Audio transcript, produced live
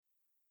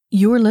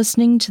You're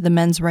listening to the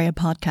Mens Rea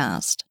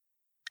podcast,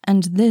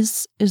 and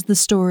this is the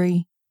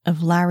story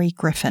of Larry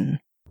Griffin.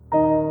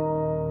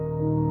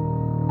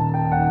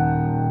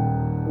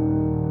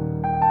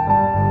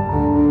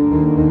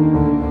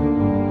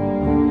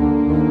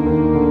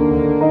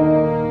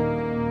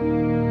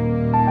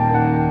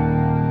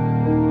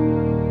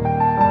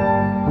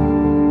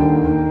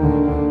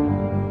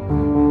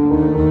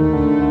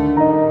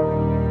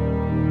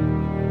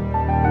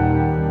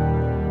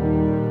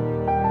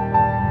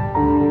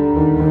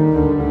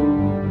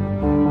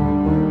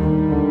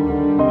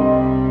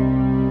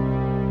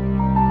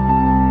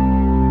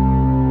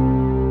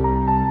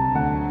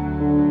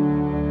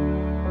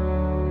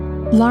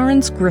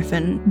 Lawrence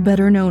Griffin,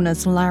 better known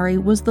as Larry,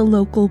 was the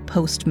local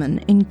postman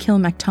in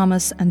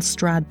Kilmacthomas and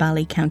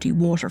Stradbally, County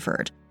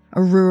Waterford,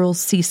 a rural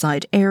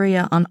seaside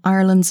area on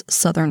Ireland's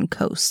southern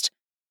coast.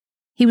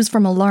 He was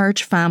from a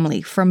large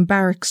family from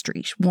Barrack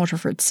Street,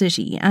 Waterford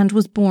City, and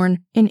was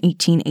born in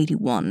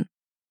 1881.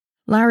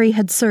 Larry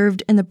had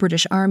served in the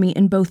British Army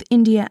in both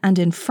India and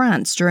in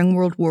France during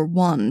World War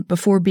I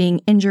before being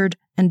injured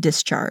and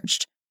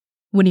discharged.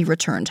 When he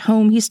returned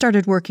home, he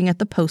started working at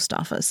the post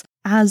office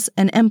as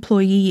an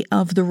employee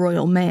of the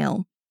Royal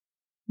Mail.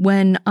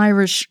 When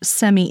Irish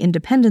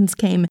semi-independence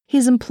came,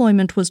 his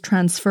employment was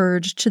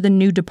transferred to the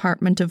new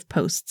Department of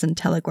Posts and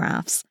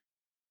Telegraphs.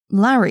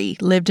 Larry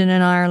lived in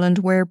an Ireland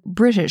where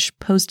British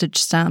postage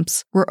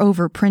stamps were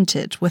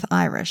overprinted with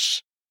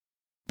Irish.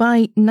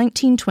 By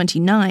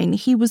 1929,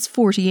 he was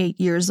 48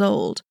 years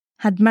old,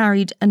 had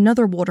married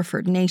another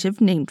Waterford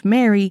native named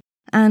Mary,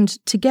 and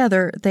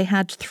together they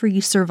had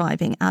 3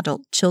 surviving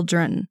adult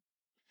children.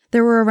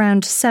 There were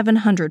around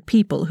 700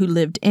 people who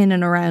lived in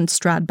and around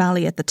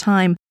Stradbally at the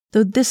time,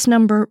 though this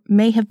number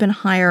may have been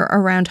higher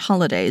around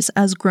holidays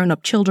as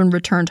grown-up children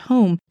returned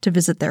home to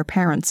visit their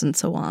parents and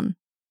so on.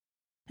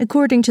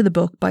 According to the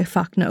book by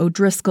Fachna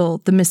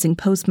O'Driscoll, The Missing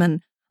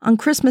Postman, on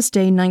Christmas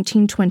Day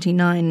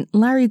 1929,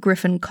 Larry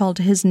Griffin called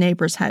to his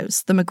neighbour's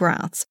house, the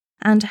McGraths,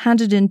 and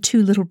handed in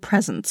 2 little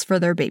presents for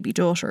their baby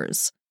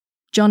daughters.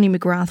 Johnny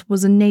McGrath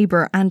was a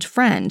neighbour and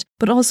friend,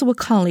 but also a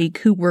colleague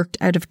who worked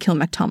out of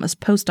Kilmacthomas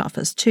post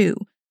office too.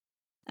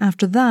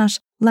 After that,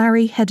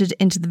 Larry headed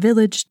into the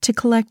village to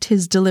collect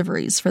his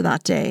deliveries for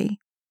that day.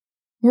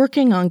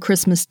 Working on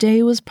Christmas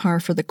Day was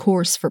par for the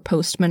course for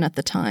postmen at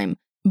the time,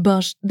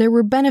 but there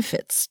were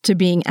benefits to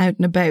being out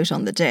and about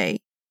on the day.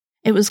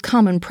 It was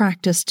common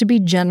practice to be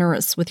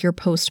generous with your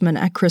postman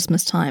at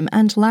Christmas time,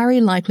 and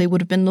Larry likely would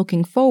have been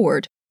looking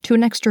forward to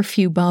an extra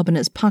few bob in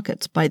his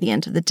pockets by the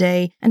end of the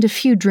day and a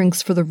few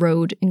drinks for the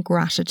road in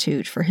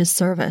gratitude for his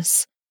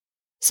service.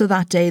 So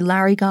that day,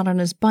 Larry got on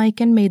his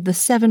bike and made the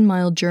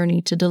 7-mile journey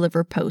to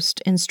deliver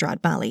post in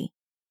Stradbally.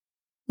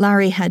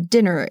 Larry had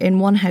dinner in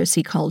one house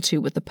he called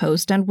to with the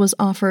post and was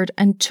offered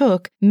and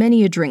took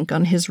many a drink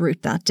on his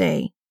route that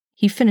day.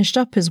 He finished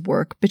up his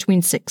work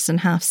between 6 and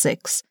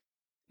 6:30.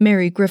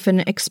 Mary Griffin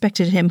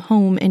expected him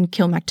home in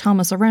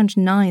Kilmacthomas around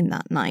 9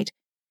 that night.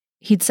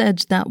 He'd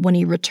said that when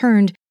he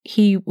returned,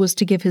 he was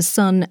to give his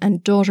son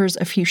and daughters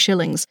a few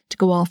shillings to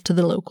go off to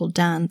the local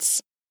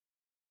dance.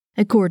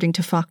 According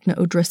to Fachna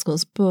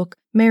O'Driscoll's book,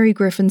 Mary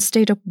Griffin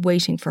stayed up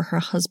waiting for her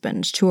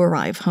husband to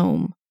arrive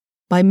home.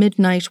 By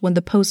midnight, when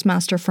the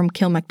postmaster from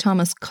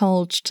Kilmacthomas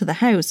called to the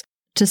house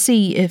to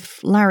see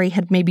if Larry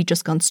had maybe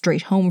just gone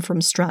straight home from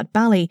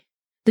Stradbally,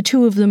 the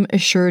two of them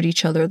assured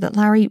each other that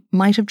Larry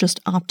might have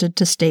just opted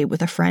to stay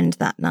with a friend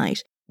that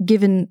night,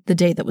 given the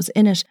day that was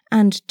in it,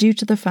 and due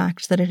to the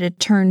fact that it had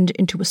turned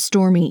into a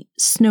stormy,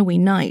 snowy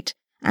night,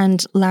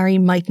 and Larry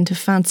mightn't have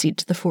fancied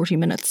the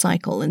 40-minute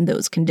cycle in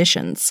those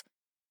conditions.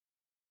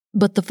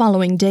 But the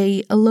following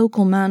day, a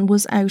local man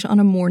was out on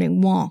a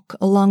morning walk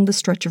along the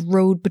stretch of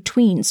road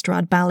between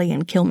Stradbally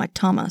and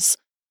Kilmacthomas.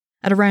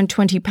 At around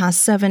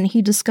 7:20,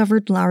 he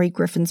discovered Larry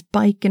Griffin's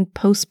bike and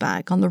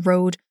postbag on the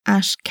road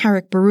at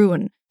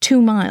Carrickbarruan,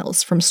 2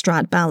 miles from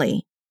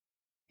Stradbally.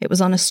 It was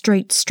on a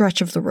straight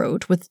stretch of the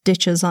road with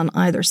ditches on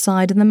either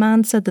side, and the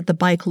man said that the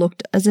bike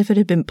looked as if it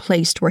had been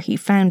placed where he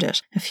found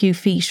it, a few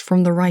feet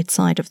from the right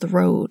side of the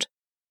road.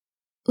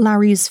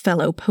 Larry's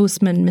fellow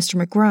postman,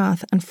 Mr.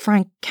 McGrath, and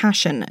Frank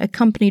Cashin,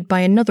 accompanied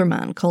by another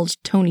man called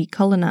Tony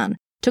Cullinan,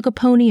 took a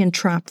pony and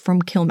trap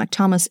from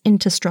Kilmacthomas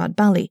into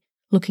Stradbally,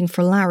 looking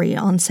for Larry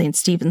on St.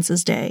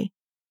 Stephen's Day.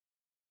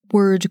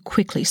 Word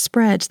quickly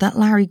spread that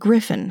Larry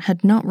Griffin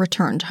had not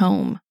returned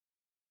home.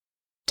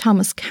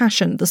 Thomas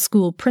Cashin, the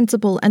school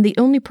principal and the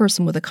only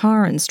person with a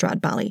car in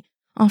Stradbally,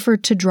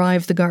 offered to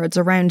drive the guards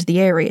around the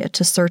area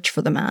to search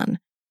for the man.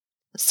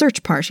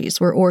 Search parties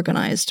were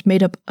organised,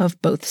 made up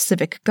of both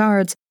civic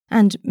guards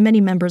and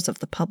many members of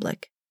the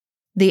public.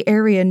 The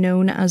area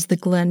known as the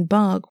Glen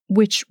Bog,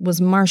 which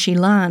was marshy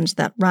land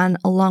that ran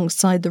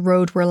alongside the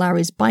road where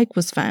Larry's bike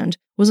was found,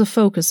 was a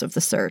focus of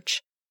the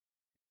search.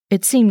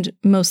 It seemed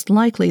most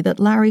likely that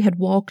Larry had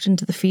walked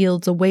into the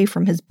fields away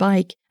from his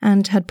bike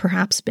and had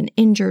perhaps been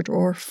injured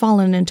or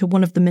fallen into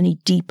one of the many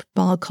deep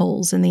bog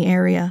holes in the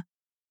area.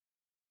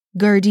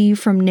 Gardaí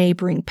from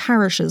neighbouring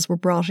parishes were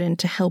brought in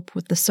to help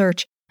with the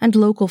search, and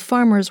local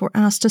farmers were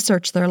asked to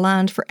search their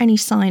land for any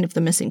sign of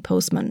the missing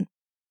postman.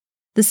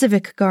 The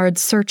civic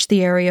guards searched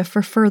the area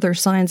for further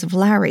signs of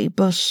Larry,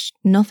 but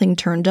nothing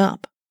turned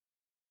up.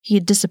 He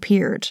had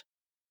disappeared.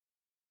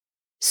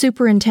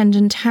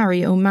 Superintendent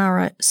Harry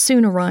O'Mara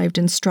soon arrived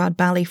in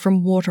Stradbally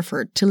from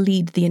Waterford to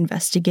lead the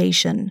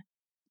investigation.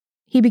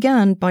 He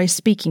began by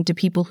speaking to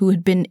people who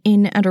had been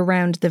in and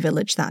around the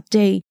village that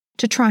day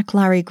to track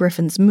Larry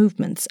Griffin's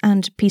movements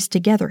and piece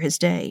together his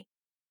day.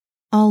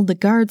 All the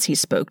guards he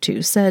spoke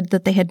to said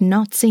that they had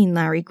not seen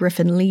Larry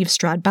Griffin leave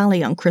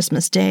Stradbally on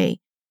Christmas Day.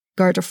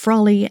 Garda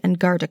Frawley and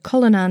Garda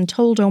Cullinan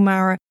told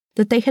O'Mara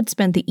that they had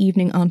spent the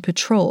evening on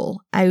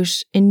patrol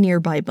out in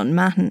nearby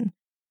Bunmattan.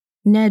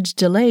 Ned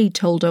DeLay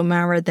told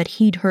O'Mara that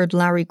he'd heard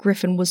Larry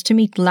Griffin was to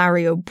meet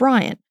Larry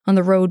O'Brien on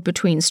the road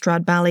between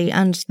Stradbally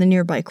and the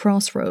nearby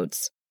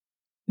crossroads.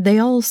 They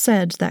all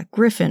said that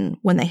Griffin,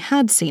 when they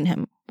had seen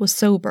him, was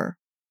sober.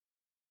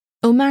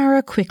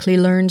 O'Mara quickly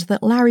learned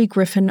that Larry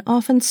Griffin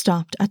often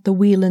stopped at the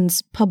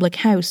Whelan's public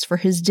house for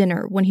his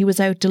dinner when he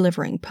was out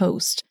delivering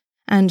post,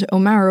 and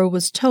O'Mara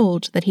was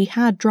told that he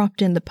had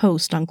dropped in the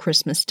post on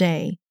Christmas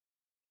Day.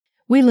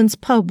 Whelan's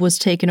pub was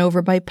taken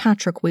over by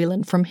Patrick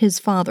Whelan from his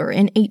father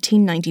in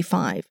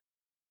 1895.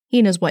 He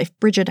and his wife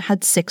Bridget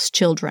had 6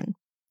 children.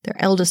 Their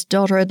eldest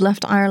daughter had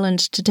left Ireland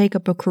to take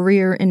up a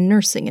career in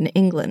nursing in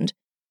England.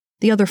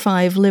 The other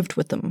 5 lived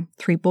with them,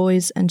 3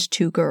 boys and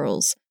 2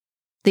 girls.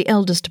 The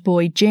eldest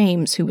boy,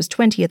 James, who was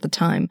 20 at the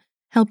time,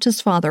 helped his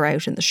father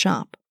out in the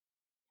shop.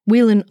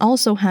 Whelan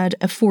also had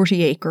a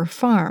 40-acre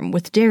farm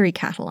with dairy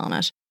cattle on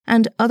it,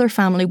 and other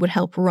family would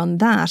help run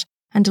that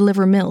and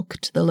deliver milk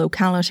to the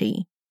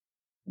locality.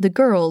 The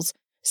girls,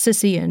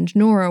 Sissy and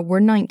Nora,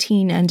 were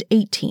 19 and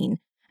 18,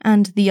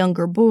 and the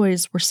younger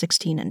boys were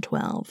 16 and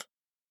 12.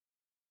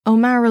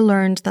 O'Mara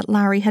learned that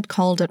Larry had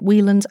called at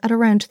Whelan's at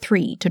around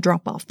 3 to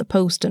drop off the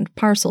post and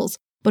parcels,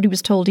 but he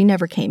was told he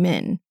never came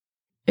in.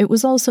 It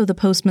was also the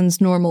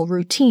postman's normal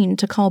routine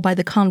to call by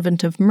the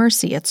Convent of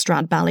Mercy at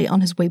Stradbally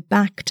on his way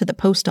back to the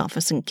post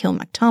office in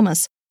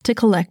Kilmacthomas to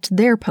collect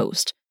their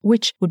post,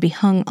 which would be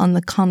hung on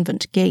the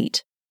convent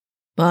gate.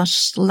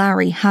 But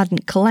Larry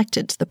hadn't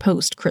collected the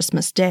post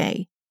Christmas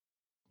Day.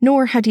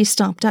 Nor had he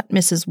stopped at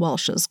Mrs.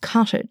 Walsh's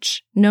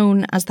cottage,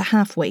 known as the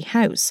Halfway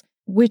House,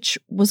 which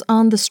was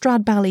on the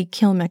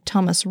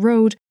Stradbally-Kilmacthomas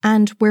road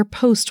and where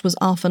post was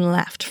often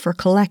left for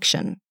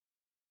collection.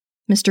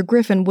 Mr.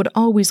 Griffin would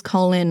always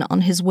call in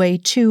on his way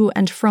to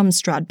and from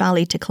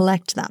Stradbally to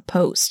collect that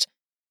post,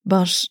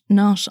 but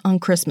not on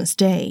Christmas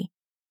Day.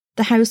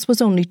 The house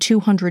was only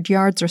 200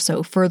 yards or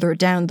so further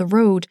down the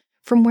road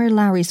from where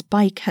Larry's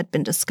bike had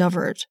been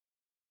discovered.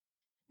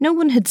 No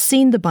one had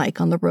seen the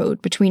bike on the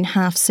road between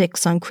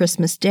 6:30 on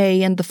Christmas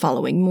Day and the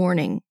following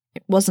morning.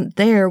 It wasn't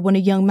there when a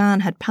young man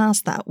had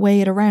passed that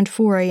way at around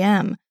 4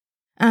 a.m.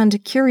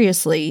 And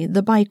curiously,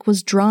 the bike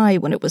was dry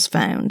when it was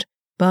found,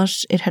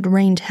 but it had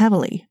rained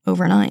heavily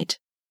overnight.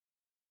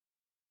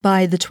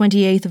 By the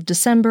 28th of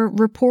December,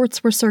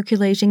 reports were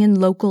circulating in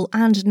local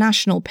and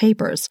national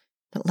papers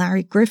that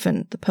Larry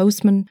Griffin, the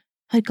postman,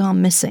 had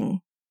gone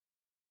missing.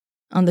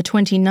 On the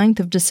 29th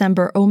of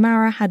December,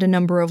 O'Mara had a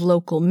number of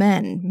local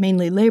men,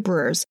 mainly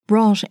labourers,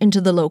 brought into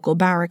the local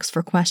barracks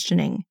for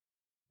questioning.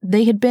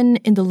 They had been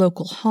in the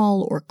local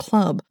hall or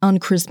club on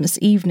Christmas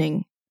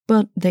evening,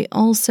 but they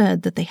all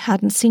said that they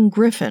hadn't seen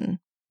Griffin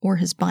or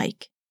his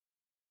bike.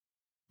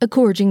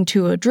 According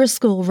to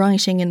O'Driscoll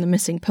writing in The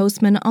Missing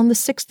Postman, on the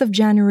 6th of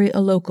January a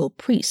local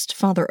priest,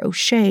 Father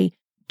O'Shea,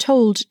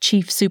 told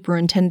Chief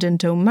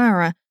Superintendent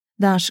O'Mara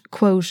that,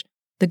 quote,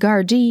 the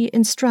Gardaí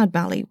in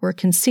Stradbally were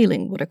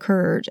concealing what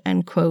occurred,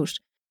 end quote,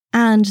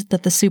 and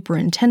that the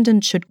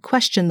superintendent should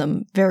question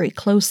them very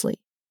closely.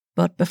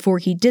 But before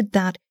he did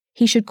that,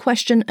 he should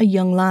question a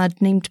young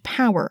lad named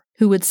Power,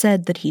 who had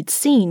said that he'd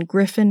seen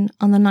Griffin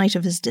on the night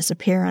of his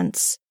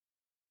disappearance.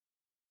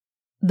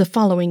 The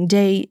following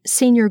day,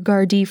 senior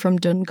Gardaí from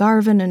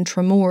Dungarvan and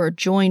Tramore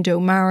joined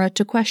O'Mara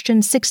to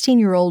question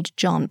 16-year-old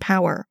John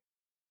Power.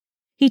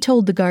 He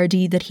told the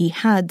Gardaí that he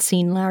had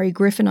seen Larry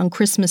Griffin on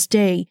Christmas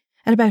Day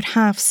at about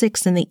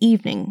 6:30 in the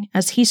evening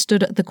as he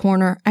stood at the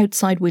corner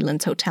outside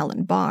Whelan's Hotel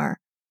and Bar.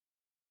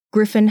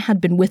 Griffin had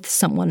been with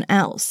someone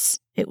else.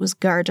 It was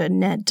Garda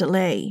Ned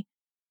DeLay.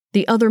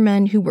 The other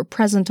men who were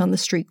present on the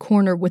street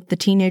corner with the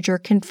teenager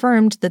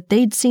confirmed that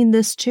they'd seen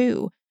this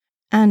too,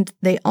 and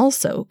they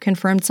also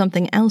confirmed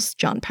something else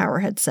John Power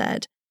had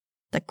said,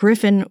 that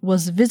Griffin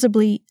was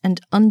visibly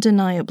and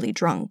undeniably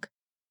drunk.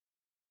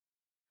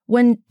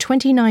 When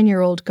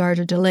 29-year-old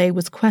Garda DeLay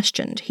was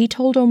questioned, he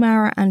told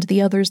O'Mara and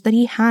the others that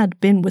he had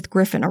been with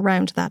Griffin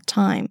around that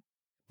time,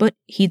 but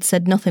he'd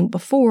said nothing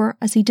before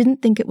as he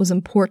didn't think it was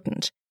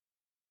important.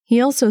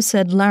 He also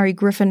said Larry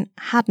Griffin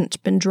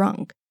hadn't been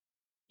drunk.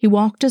 He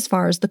walked as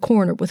far as the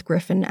corner with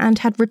Griffin and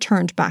had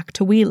returned back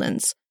to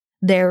Whelan's.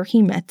 There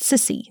he met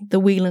Sissy, the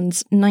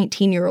Whelan's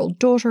 19-year-old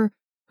daughter,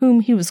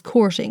 whom he was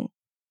courting,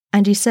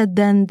 and he said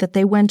then that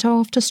they went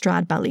off to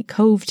Stradbally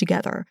Cove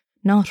together,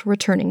 not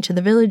returning to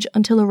the village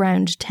until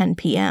around 10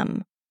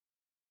 p.m.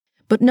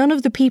 But none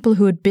of the people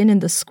who had been in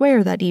the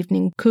square that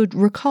evening could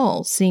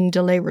recall seeing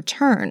DeLay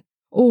return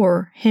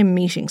or him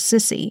meeting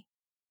Sissy.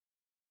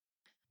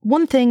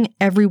 One thing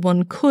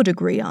everyone could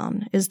agree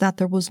on is that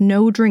there was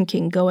no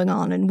drinking going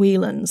on in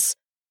Whelan's.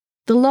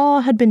 The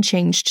law had been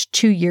changed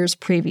 2 years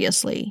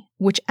previously,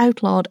 which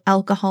outlawed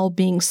alcohol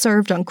being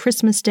served on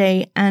Christmas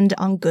Day and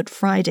on Good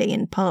Friday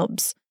in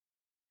pubs.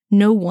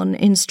 No one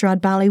in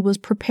Stradbally was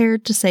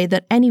prepared to say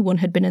that anyone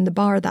had been in the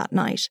bar that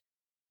night.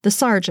 The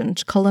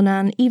sergeant,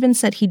 Cullinan, even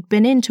said he'd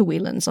been into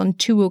Whelan's on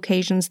 2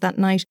 occasions that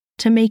night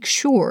to make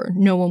sure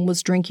no one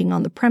was drinking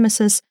on the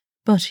premises,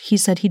 but he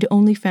said he'd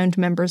only found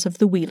members of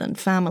the Whelan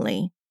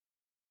family.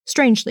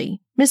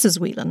 Strangely, Mrs.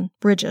 Whelan,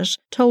 Bridget,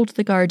 told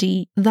the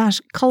Gardaí that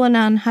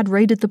Cullinan had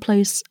raided the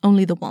place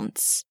only the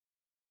once.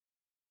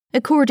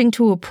 According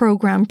to a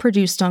programme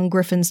produced on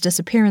Griffin's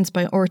disappearance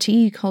by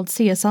RTE called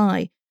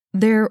CSI,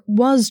 there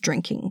was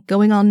drinking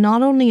going on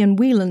not only in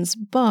Whelan's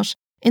but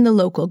in the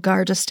local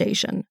Garda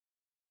station.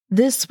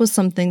 This was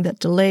something that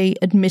DeLay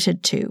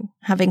admitted to,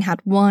 having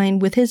had wine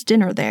with his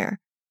dinner there.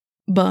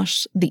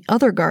 But the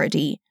other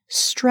Gardaí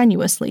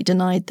strenuously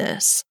denied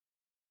this.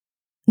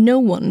 No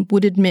one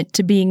would admit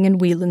to being in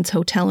Whelan's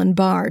hotel and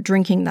bar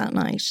drinking that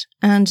night,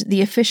 and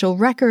the official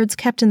records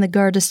kept in the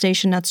Garda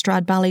station at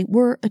Stradbally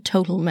were a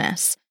total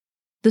mess.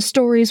 The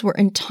stories were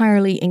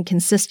entirely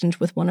inconsistent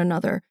with one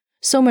another,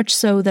 so much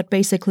so that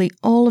basically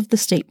all of the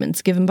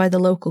statements given by the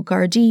local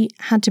Gardaí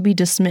had to be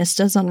dismissed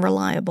as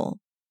unreliable.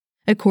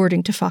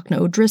 According to Fachna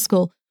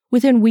O'Driscoll,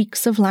 within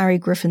weeks of Larry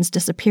Griffin's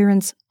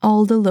disappearance,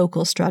 all the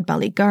local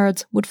Stradbally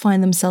guards would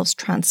find themselves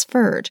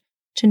transferred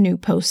to new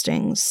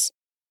postings.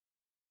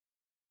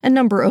 A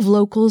number of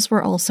locals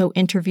were also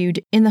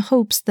interviewed in the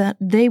hopes that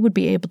they would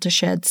be able to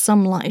shed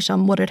some light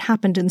on what had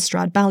happened in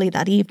Stradbally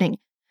that evening,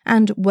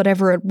 and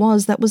whatever it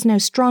was that was now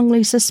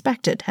strongly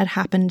suspected had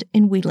happened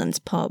in Whelan's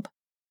pub.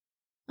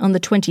 On the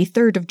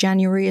 23rd of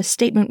January, a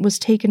statement was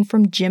taken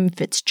from Jim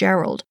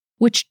Fitzgerald,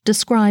 which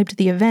described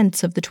the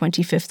events of the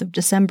 25th of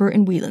December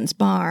in Whelan's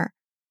bar.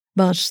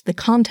 But the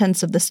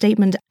contents of the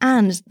statement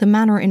and the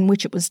manner in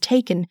which it was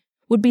taken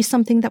would be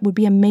something that would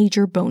be a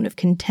major bone of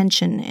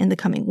contention in the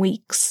coming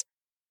weeks.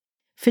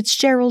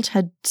 Fitzgerald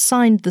had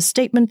signed the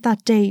statement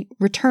that day,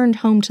 returned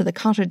home to the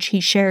cottage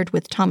he shared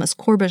with Thomas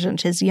Corbett and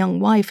his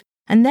young wife,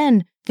 and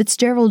then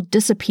Fitzgerald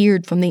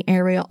disappeared from the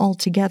area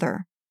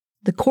altogether.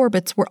 The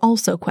Corbetts were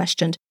also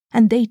questioned,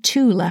 and they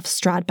too left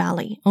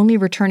Stradbally, only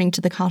returning to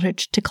the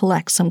cottage to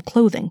collect some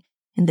clothing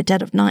in the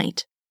dead of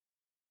night.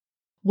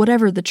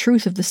 Whatever the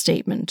truth of the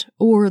statement,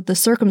 or the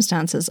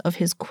circumstances of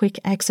his quick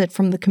exit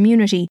from the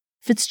community,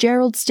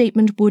 Fitzgerald's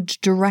statement would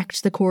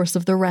direct the course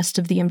of the rest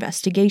of the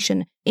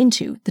investigation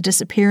into the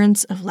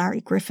disappearance of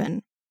Larry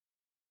Griffin.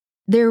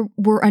 There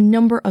were a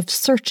number of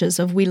searches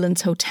of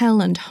Whelan's hotel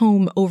and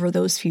home over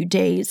those few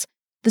days.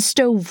 The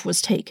stove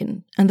was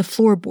taken, and the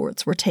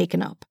floorboards were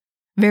taken up.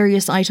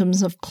 Various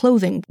items of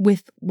clothing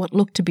with what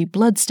looked to be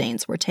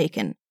bloodstains were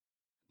taken.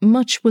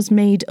 Much was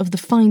made of the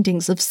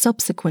findings of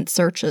subsequent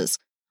searches,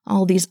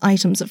 all these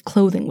items of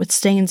clothing with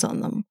stains on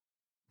them.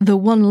 The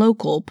one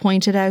local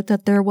pointed out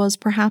that there was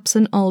perhaps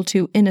an all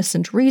too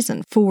innocent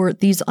reason for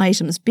these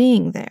items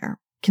being there,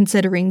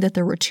 considering that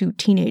there were 2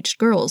 teenage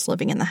girls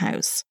living in the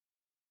house.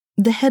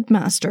 The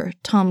headmaster,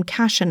 Tom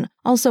Cashin,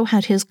 also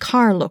had his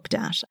car looked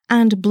at,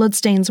 and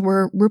bloodstains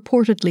were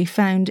reportedly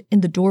found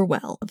in the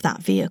doorwell of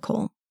that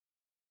vehicle.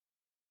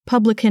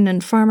 Publican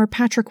and farmer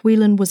Patrick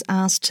Whelan was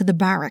asked to the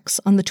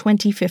barracks on the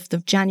 25th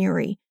of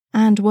January,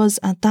 and was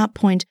at that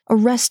point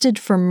arrested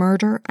for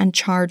murder and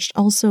charged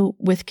also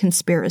with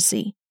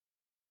conspiracy.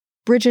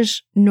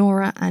 Bridget,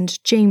 Nora and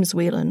James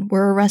Whelan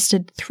were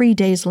arrested 3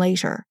 days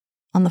later,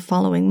 on the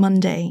following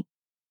Monday.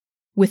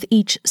 With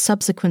each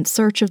subsequent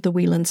search of the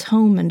Whelans'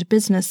 home and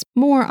business,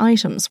 more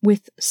items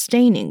with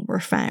staining were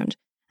found,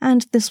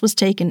 and this was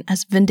taken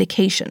as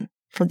vindication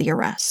for the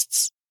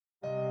arrests.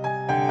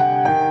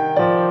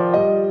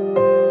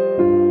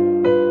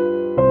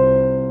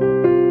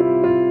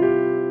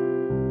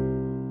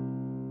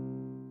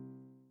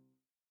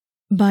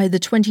 By the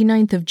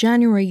 29th of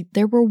January,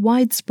 there were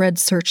widespread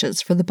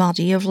searches for the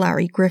body of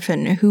Larry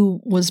Griffin, who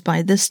was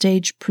by this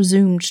stage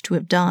presumed to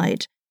have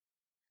died.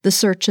 The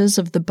searches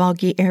of the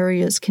boggy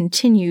areas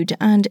continued,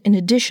 and in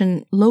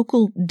addition,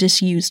 local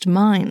disused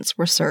mines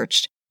were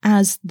searched,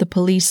 as the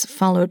police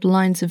followed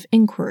lines of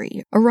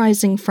inquiry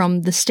arising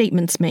from the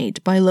statements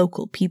made by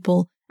local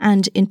people,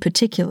 and in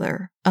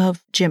particular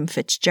of Jim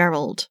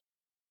Fitzgerald.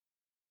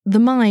 The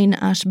mine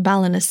at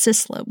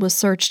Ballinasisla was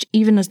searched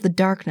even as the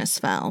darkness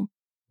fell.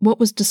 What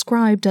was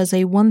described as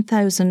a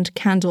 1,000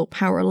 candle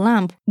power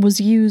lamp was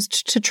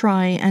used to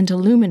try and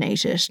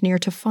illuminate it near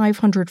to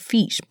 500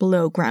 feet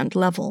below ground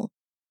level.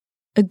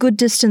 A good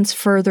distance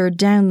further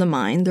down the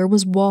mine there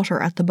was water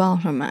at the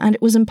bottom, and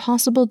it was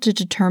impossible to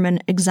determine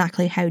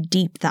exactly how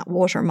deep that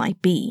water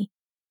might be.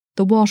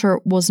 The water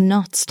was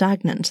not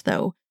stagnant,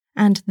 though,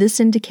 and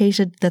this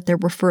indicated that there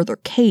were further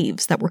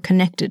caves that were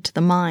connected to the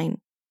mine.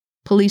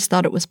 Police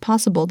thought it was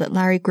possible that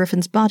Larry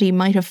Griffin's body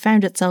might have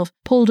found itself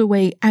pulled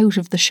away out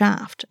of the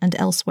shaft and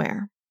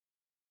elsewhere.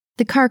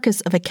 The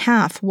carcass of a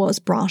calf was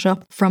brought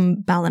up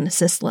from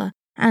Ballinasisla,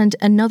 and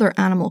another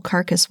animal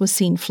carcass was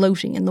seen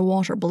floating in the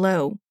water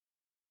below.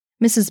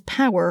 Mrs.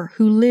 Power,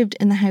 who lived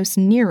in the house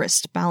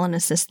nearest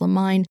Ballinasisla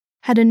mine,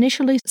 had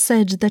initially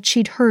said that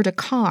she'd heard a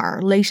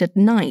car late at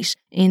night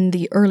in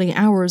the early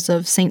hours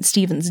of St.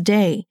 Stephen's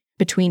Day,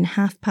 between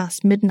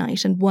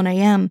midnight and 1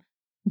 a.m,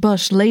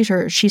 but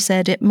later she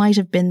said it might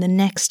have been the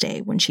next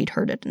day when she'd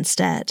heard it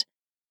instead.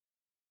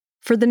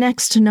 For the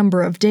next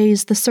number of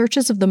days, the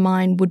searches of the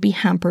mine would be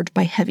hampered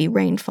by heavy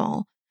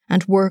rainfall,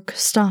 and work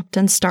stopped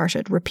and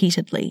started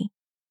repeatedly.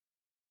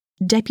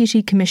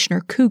 Deputy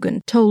Commissioner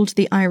Coogan told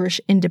the Irish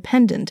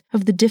Independent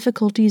of the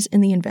difficulties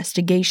in the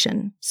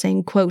investigation,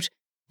 saying, quote,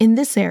 "In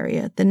this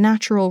area, the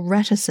natural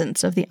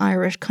reticence of the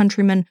Irish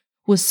countrymen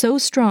was so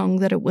strong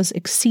that it was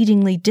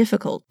exceedingly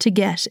difficult to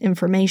get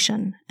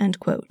information," end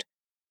quote.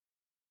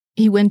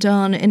 He went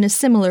on in a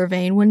similar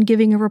vein when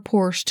giving a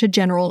report to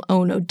General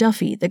Owen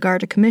O'Duffy, the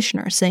Garda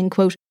Commissioner, saying,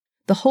 quote,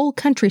 "The whole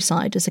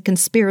countryside is a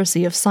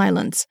conspiracy of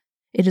silence.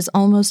 It is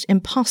almost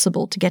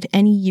impossible to get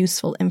any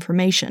useful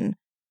information.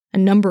 A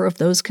number of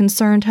those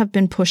concerned have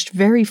been pushed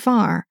very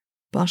far,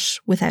 but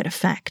without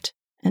effect,"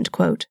 end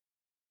quote.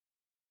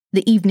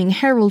 The Evening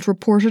Herald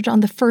reported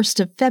on the 1st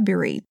of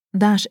February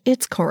that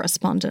its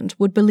correspondent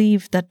would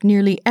believe that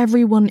nearly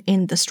everyone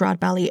in the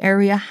Stradbally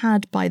area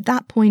had by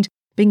that point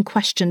been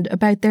questioned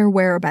about their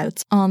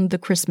whereabouts on the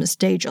Christmas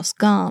day just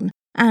gone,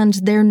 and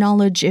their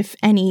knowledge, if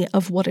any,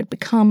 of what had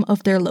become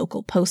of their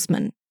local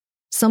postman.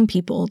 Some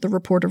people, the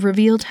reporter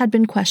revealed, had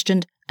been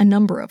questioned a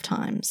number of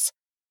times.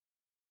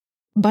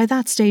 By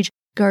that stage,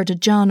 Garda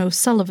John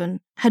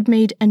O'Sullivan had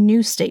made a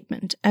new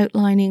statement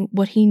outlining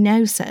what he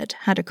now said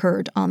had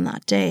occurred on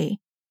that day.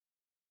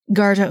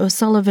 Garda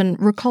O'Sullivan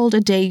recalled a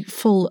day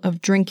full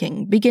of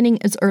drinking,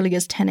 beginning as early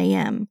as 10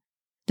 a.m.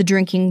 The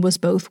drinking was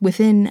both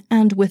within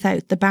and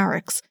without the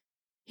barracks.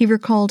 He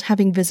recalled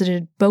having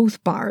visited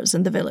both bars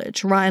in the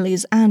village,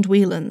 Riley's and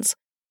Whelan's.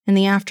 In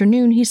the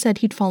afternoon, he said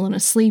he'd fallen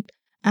asleep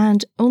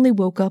and only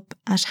woke up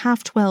at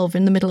 12:30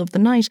 in the middle of the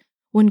night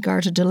when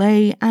Garda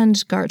DeLay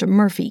and Garda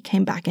Murphy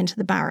came back into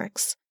the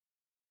barracks.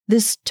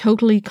 This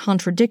totally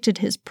contradicted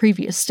his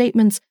previous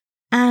statements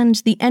and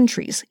the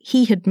entries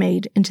he had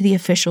made into the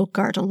official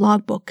Garda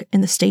logbook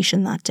in the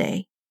station that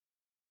day.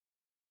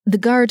 The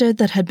Garda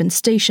that had been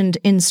stationed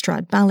in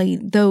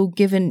Stradbally, though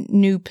given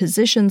new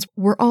positions,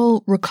 were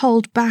all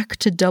recalled back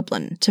to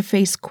Dublin to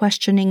face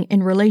questioning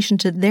in relation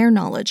to their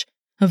knowledge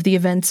of the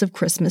events of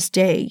Christmas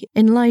Day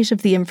in light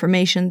of the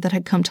information that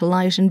had come to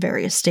light in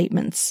various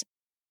statements.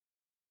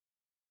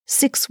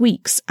 6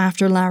 weeks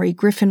after Larry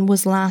Griffin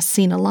was last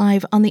seen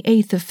alive on the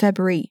 8th of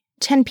February,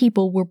 10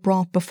 people were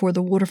brought before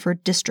the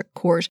Waterford District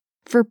Court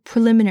for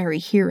preliminary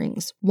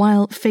hearings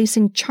while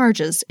facing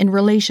charges in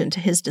relation to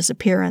his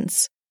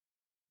disappearance.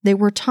 They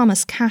were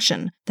Thomas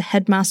Cashin, the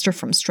headmaster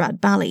from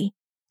Stradbally,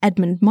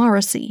 Edmund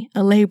Morrissey,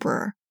 a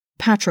labourer,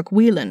 Patrick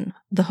Whelan,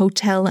 the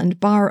hotel and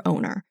bar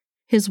owner,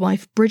 his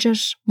wife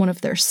Bridget, one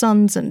of their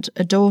sons and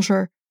a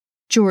daughter,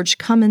 George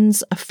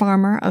Cummins, a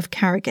farmer of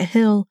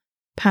Carrigahill,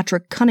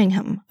 Patrick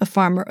Cunningham, a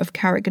farmer of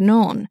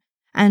Carriganone,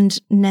 and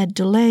Ned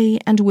DeLay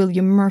and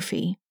William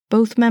Murphy,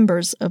 both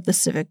members of the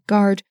Civic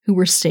Guard who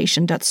were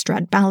stationed at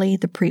Stradbally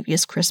the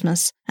previous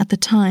Christmas at the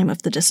time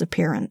of the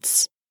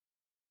disappearance.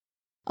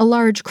 A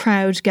large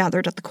crowd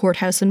gathered at the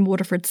courthouse in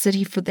Waterford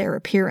City for their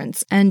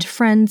appearance, and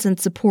friends and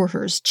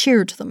supporters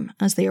cheered them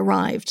as they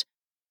arrived.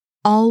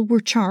 All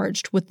were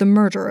charged with the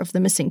murder of the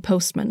missing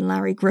postman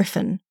Larry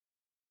Griffin.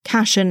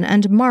 Cashin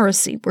and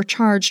Morrissey were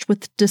charged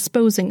with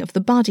disposing of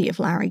the body of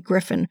Larry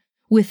Griffin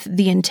with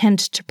the intent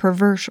to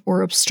pervert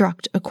or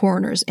obstruct a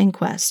coroner's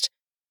inquest.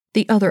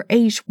 The other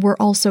 8 were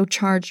also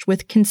charged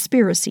with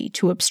conspiracy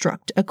to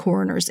obstruct a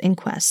coroner's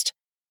inquest.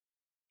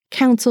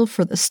 Counsel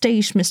for the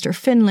state, Mr.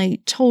 Finlay,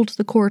 told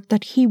the court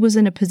that he was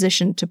in a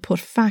position to put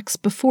facts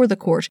before the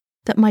court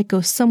that might go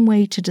some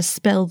way to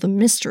dispel the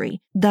mystery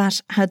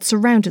that had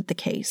surrounded the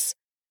case.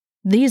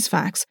 These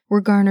facts were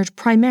garnered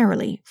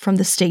primarily from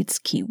the state's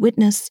key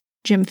witness,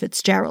 Jim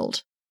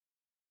Fitzgerald.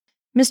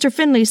 Mr.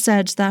 Finlay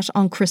said that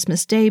on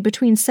Christmas Day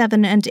between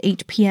 7 and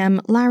 8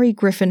 p.m, Larry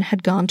Griffin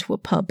had gone to a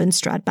pub in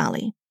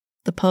Stradbally.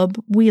 The pub,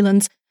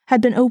 Whelan's,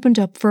 had been opened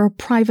up for a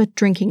private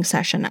drinking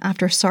session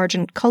after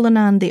Sergeant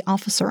Cullinan, the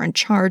officer in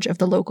charge of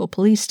the local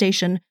police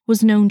station,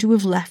 was known to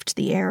have left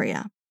the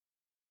area.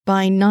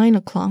 By 9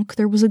 o'clock,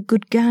 there was a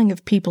good gang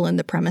of people in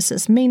the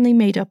premises, mainly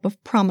made up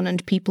of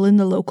prominent people in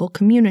the local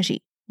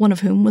community, one of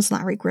whom was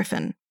Larry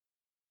Griffin.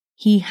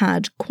 He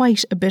had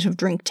quite a bit of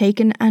drink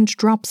taken and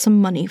dropped some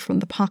money from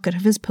the pocket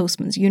of his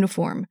postman's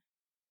uniform.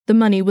 The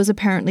money was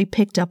apparently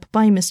picked up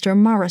by Mr.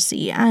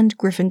 Morrissey, and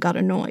Griffin got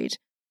annoyed.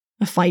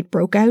 A fight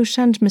broke out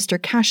and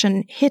Mr.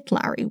 Cashin hit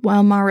Larry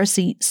while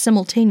Morrissey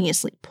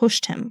simultaneously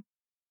pushed him.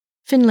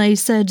 Finlay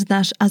said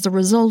that as a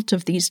result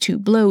of these 2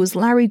 blows,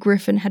 Larry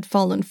Griffin had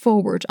fallen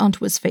forward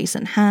onto his face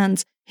and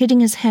hands, hitting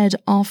his head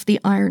off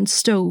the iron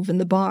stove in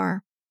the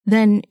bar.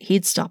 Then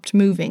he'd stopped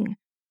moving.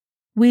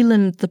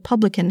 Whelan, the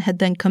publican, had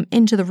then come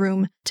into the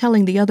room,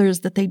 telling the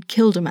others that they'd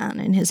killed a man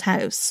in his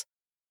house.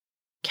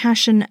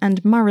 Cashin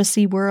and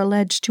Morrissey were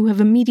alleged to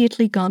have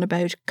immediately gone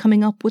about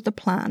coming up with a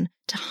plan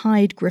to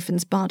hide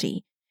Griffin's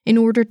body, in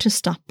order to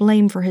stop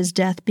blame for his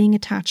death being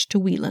attached to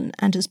Whelan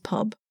and his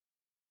pub.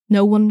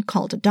 No one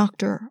called a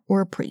doctor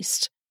or a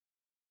priest.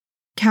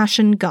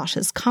 Cashin got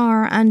his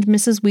car and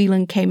Mrs.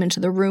 Whelan came into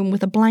the room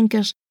with a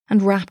blanket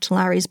and wrapped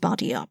Larry's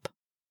body up.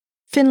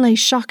 Finlay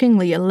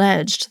shockingly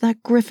alleged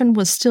that Griffin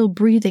was still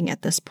breathing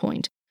at this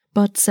point,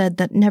 but said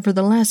that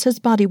nevertheless his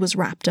body was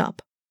wrapped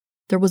up.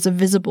 There was a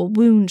visible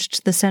wound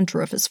to the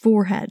centre of his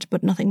forehead,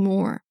 but nothing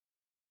more.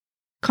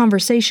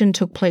 Conversation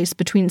took place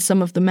between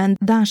some of the men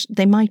that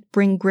they might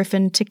bring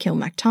Griffin to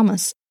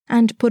Kilmacthomas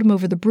and put him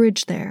over the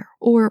bridge there,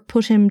 or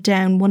put him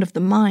down one of the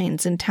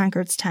mines in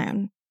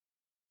Tankerstown.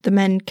 The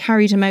men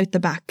carried him out the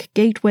back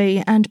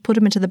gateway and put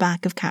him into the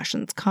back of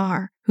Cashin's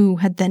car, who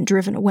had then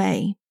driven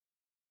away.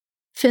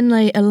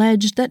 Finlay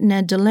alleged that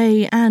Ned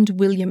DeLay and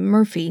William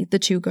Murphy, the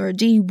two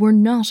Gardaí, were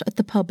not at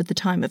the pub at the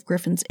time of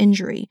Griffin's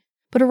injury,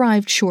 but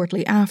arrived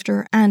shortly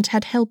after and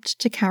had helped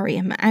to carry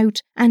him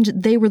out, and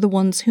they were the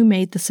ones who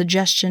made the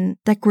suggestion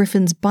that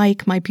Griffin's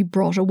bike might be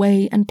brought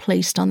away and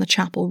placed on the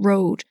Chapel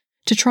Road,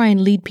 to try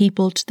and lead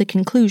people to the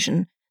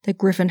conclusion that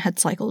Griffin had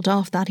cycled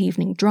off that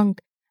evening drunk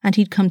and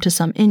he'd come to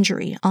some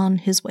injury on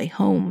his way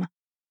home.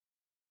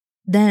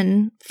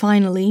 Then,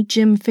 finally,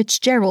 Jim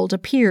Fitzgerald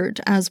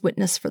appeared as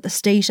witness for the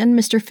state and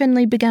Mr.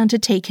 Finlay began to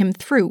take him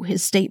through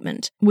his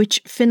statement,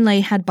 which Finlay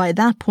had by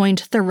that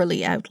point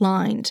thoroughly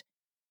outlined.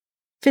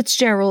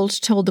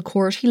 Fitzgerald told the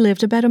court he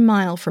lived about a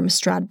mile from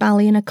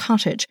Stradbally in a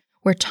cottage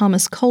where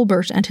Thomas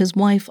Colbert and his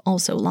wife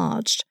also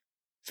lodged.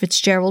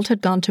 Fitzgerald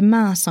had gone to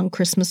Mass on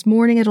Christmas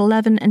morning at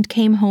 11 and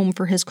came home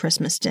for his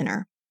Christmas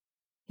dinner.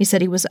 He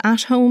said he was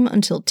at home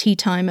until tea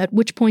time, at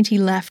which point he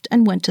left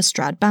and went to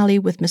Stradbally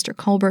with Mr.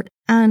 Colbert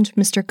and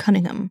Mr.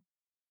 Cunningham.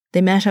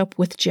 They met up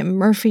with Jim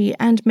Murphy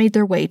and made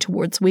their way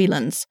towards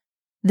Whelan's.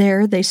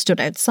 There they stood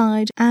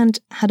outside and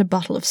had a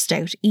bottle of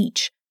stout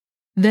each.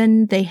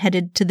 Then they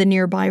headed to the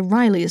nearby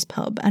Riley's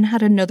pub and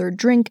had another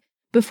drink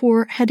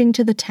before heading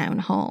to the town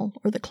hall,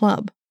 or the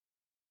club.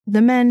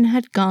 The men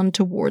had gone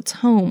towards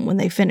home when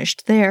they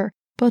finished there,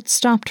 but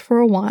stopped for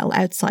a while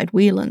outside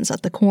Whelan's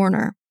at the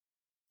corner.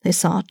 They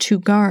saw two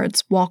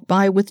guards walk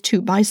by with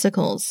two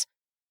bicycles.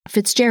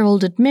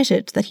 Fitzgerald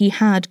admitted that he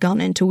had gone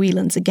into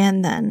Whelan's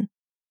again then.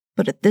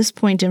 But at this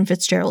point in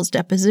Fitzgerald's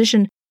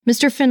deposition,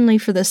 Mr. Finlay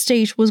for the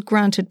state was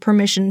granted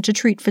permission to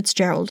treat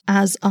Fitzgerald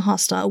as a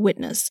hostile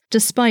witness,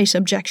 despite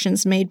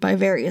objections made by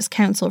various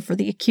counsel for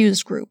the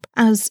accused group,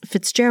 as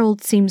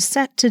Fitzgerald seems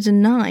set to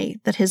deny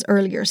that his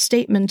earlier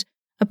statement,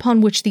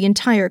 upon which the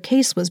entire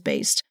case was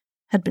based,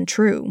 had been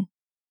true.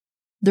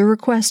 The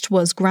request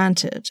was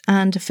granted,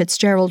 and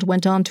Fitzgerald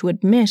went on to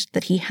admit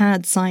that he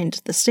had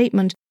signed the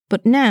statement,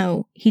 but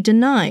now he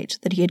denied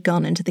that he had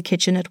gone into the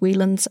kitchen at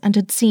Whelan's and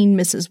had seen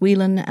Mrs.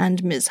 Whelan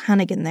and Ms.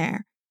 Hannigan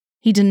there.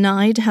 He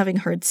denied having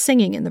heard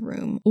singing in the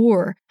room,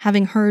 or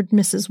having heard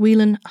Mrs.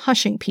 Whelan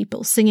hushing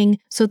people singing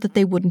so that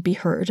they wouldn't be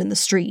heard in the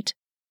street.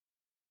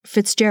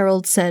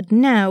 Fitzgerald said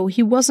now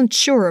he wasn't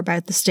sure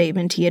about the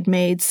statement he had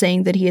made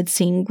saying that he had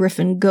seen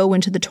Griffin go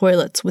into the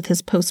toilets with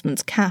his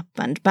postman's cap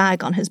and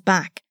bag on his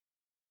back.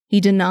 He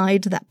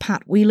denied that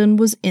Pat Whelan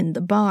was in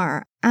the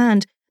bar,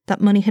 and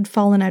that money had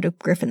fallen out of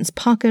Griffin's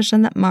pocket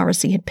and that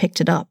Morrissey had picked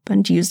it up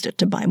and used it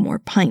to buy more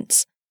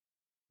pints.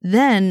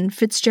 Then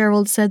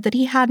Fitzgerald said that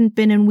he hadn't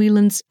been in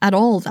Whelan's at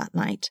all that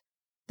night.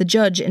 The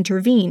judge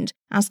intervened,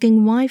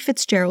 asking why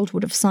Fitzgerald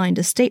would have signed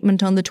a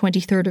statement on the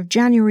 23rd of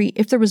January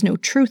if there was no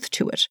truth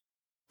to it.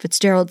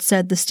 Fitzgerald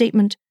said the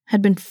statement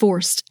had been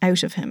forced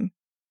out of him.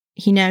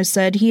 He now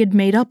said he had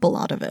made up a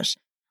lot of it.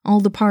 All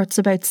the parts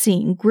about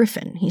seeing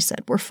Griffin, he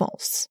said, were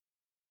false.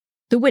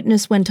 The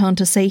witness went on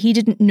to say he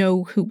didn't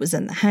know who was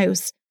in the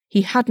house,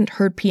 he hadn't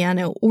heard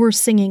piano or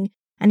singing,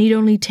 and he'd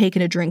only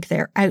taken a drink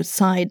there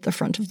outside the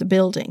front of the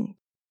building.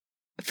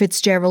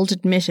 Fitzgerald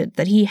admitted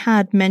that he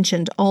had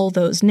mentioned all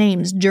those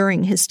names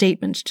during his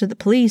statement to the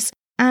police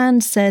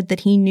and said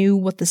that he knew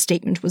what the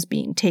statement was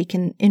being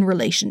taken in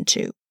relation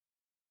to.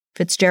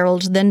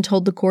 Fitzgerald then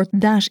told the court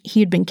that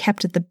he had been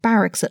kept at the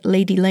barracks at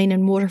Lady Lane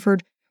in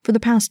Waterford for the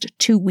past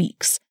 2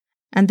 weeks,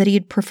 and that he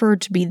had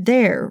preferred to be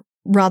there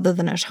rather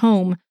than at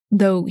home,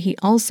 though he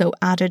also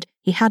added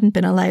he hadn't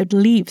been allowed to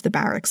leave the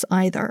barracks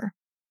either.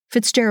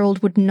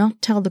 Fitzgerald would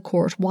not tell the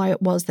court why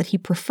it was that he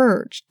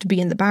preferred to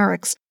be in the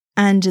barracks,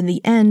 and in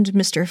the end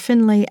Mr.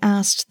 Finlay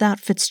asked that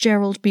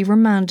Fitzgerald be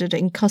remanded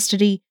in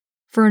custody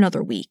for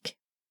another week.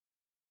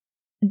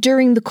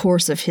 During the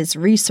course of his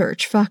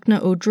research,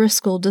 Fachna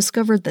O'Driscoll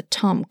discovered that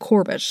Tom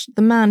Corbett,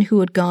 the man who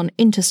had gone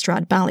into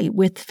Stradbally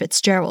with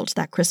Fitzgerald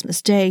that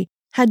Christmas Day,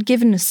 had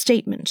given a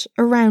statement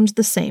around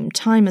the same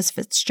time as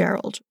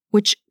Fitzgerald,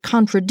 which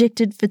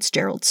contradicted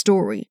Fitzgerald's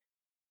story.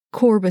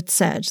 Corbett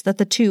said that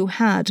the two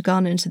had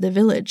gone into the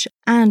village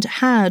and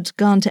had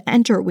gone to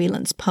enter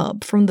Whelan's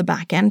pub from the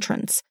back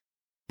entrance,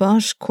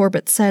 but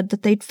Corbett said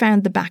that they'd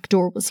found the back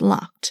door was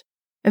locked.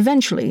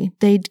 Eventually,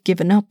 they'd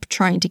given up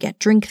trying to get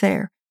drink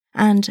there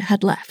and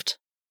had left.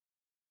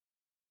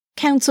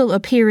 Counsel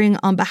appearing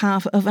on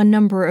behalf of a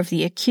number of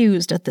the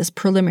accused at this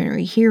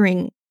preliminary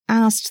hearing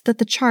asked that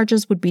the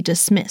charges would be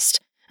dismissed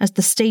as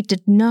the state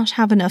did not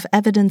have enough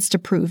evidence to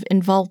prove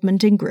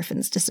involvement in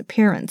Griffin's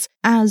disappearance,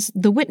 as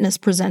the witness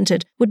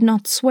presented would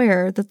not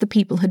swear that the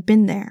people had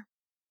been there.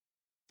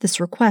 This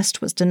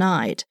request was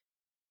denied.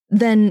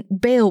 Then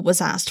bail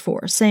was asked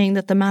for, saying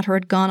that the matter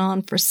had gone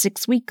on for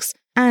 6 weeks,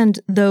 and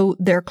though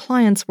their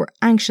clients were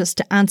anxious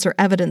to answer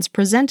evidence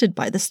presented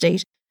by the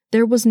state,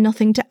 there was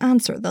nothing to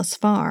answer thus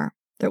far.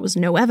 There was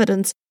no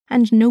evidence,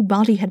 and no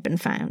body had been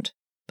found.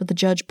 But the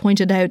judge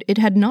pointed out it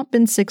had not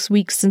been 6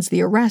 weeks since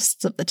the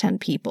arrests of the 10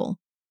 people.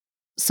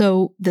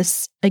 So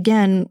this,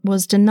 again,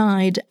 was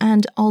denied,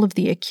 and all of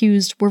the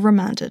accused were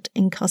remanded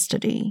in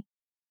custody.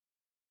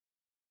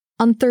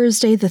 On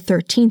Thursday, the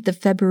 13th of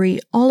February,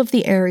 all of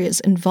the areas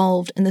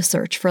involved in the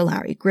search for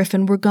Larry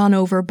Griffin were gone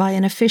over by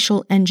an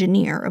official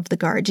engineer of the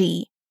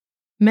Gardaí.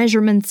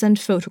 Measurements and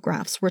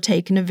photographs were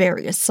taken of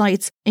various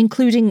sites,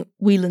 including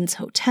Whelan's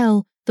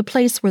Hotel, the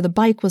place where the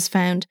bike was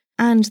found,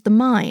 and the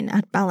mine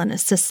at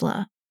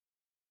Ballinasisla.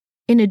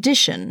 In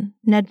addition,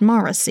 Ned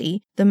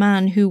Morrissey, the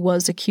man who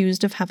was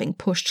accused of having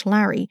pushed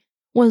Larry,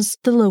 was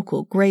the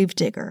local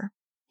gravedigger.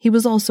 He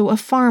was also a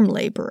farm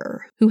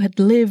labourer who had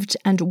lived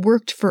and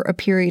worked for a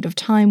period of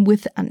time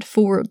with and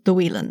for the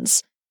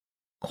Whelans.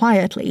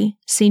 Quietly,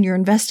 senior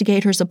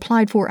investigators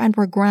applied for and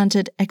were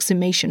granted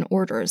exhumation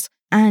orders,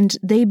 and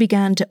they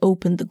began to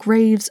open the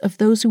graves of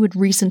those who had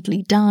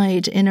recently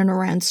died in and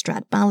around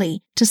Stradbally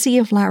to see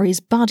if Larry's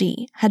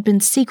body had been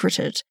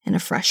secreted in a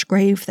fresh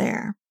grave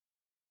there.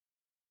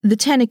 The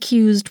 10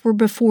 accused were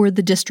before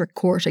the district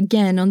court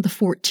again on the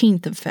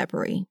 14th of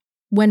February.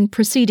 When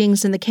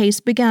proceedings in the case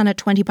began at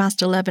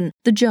 11:20,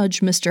 the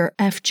judge, Mr.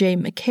 F.J.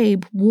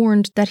 McCabe,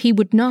 warned that he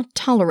would not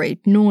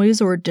tolerate noise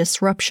or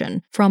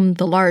disruption from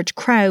the large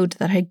crowd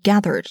that had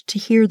gathered to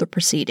hear the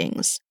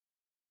proceedings.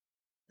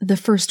 The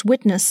first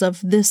witness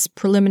of this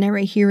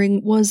preliminary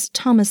hearing was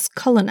Thomas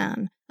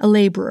Cullinan, a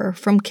labourer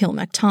from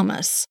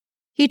Kilmacthomas.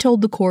 He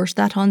told the court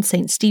that on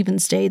St.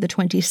 Stephen's Day, the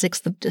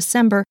 26th of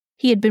December,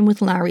 he had been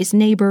with Larry's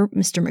neighbour,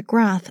 Mr.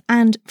 McGrath,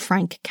 and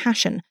Frank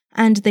Cashin,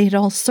 and they had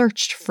all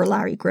searched for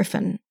Larry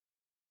Griffin.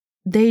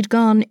 They'd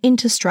gone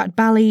into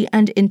Stradbally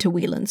and into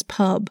Whelan's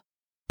pub.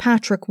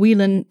 Patrick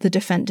Whelan, the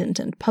defendant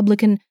and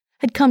publican,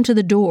 had come to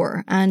the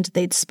door and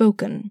they'd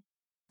spoken.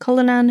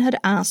 Cullinan had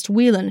asked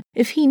Whelan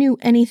if he knew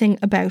anything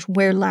about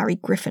where Larry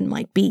Griffin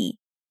might be.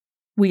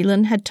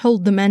 Whelan had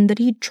told the men that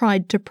he'd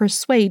tried to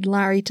persuade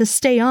Larry to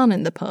stay on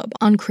in the pub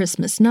on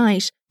Christmas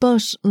night,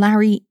 but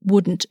Larry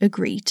wouldn't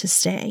agree to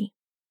stay.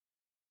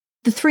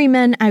 The 3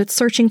 men out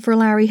searching for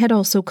Larry had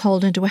also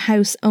called into a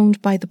house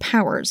owned by the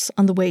Powers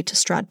on the way to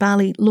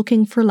Stradbally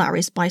looking for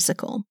Larry's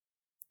bicycle.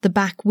 The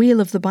back wheel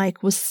of the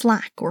bike was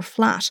slack or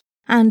flat,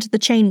 and the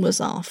chain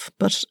was off,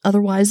 but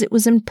otherwise it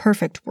was in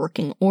perfect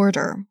working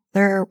order.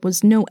 There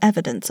was no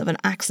evidence of an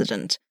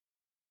accident.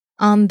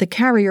 On the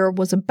carrier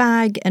was a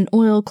bag, an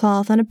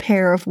oilcloth, and a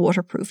pair of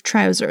waterproof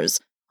trousers,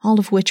 all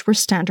of which were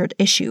standard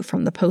issue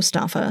from the post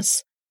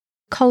office.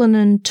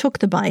 Cullinan took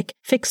the bike,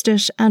 fixed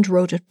it, and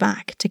rode it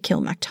back to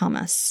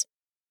Kilmacthomas.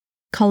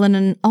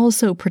 Cullinan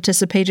also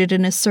participated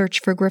in a search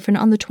for Griffin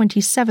on the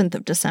 27th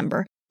of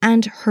December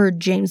and heard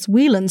James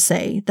Whelan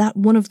say that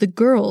one of the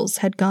girls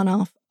had gone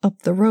off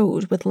up the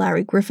road with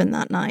Larry Griffin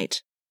that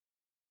night.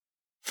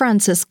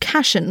 Francis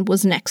Cashin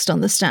was next on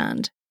the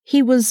stand.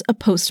 He was a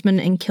postman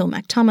in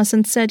Kilmacthomas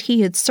and said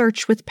he had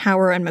searched with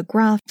Power and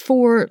McGrath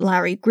for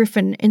Larry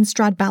Griffin in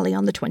Stradbally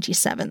on the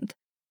 27th.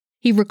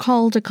 He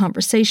recalled a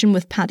conversation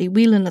with Paddy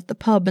Whelan at the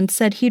pub and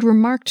said he'd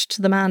remarked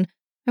to the man,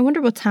 "I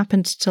wonder what's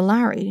happened to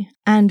Larry,"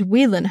 and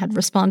Whelan had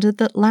responded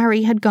that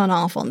Larry had gone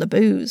off on the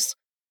booze.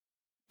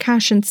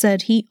 Cashin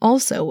said he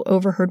also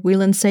overheard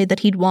Whelan say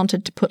that he'd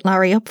wanted to put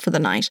Larry up for the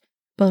night,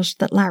 but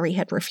that Larry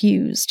had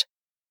refused.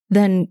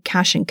 Then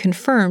Cashin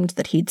confirmed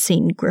that he'd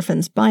seen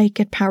Griffin's bike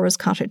at Power's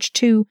cottage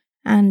too,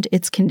 and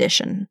its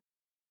condition.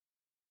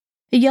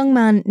 A young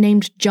man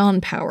named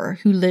John Power,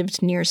 who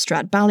lived near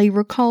Stradbally,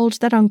 recalled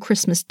that on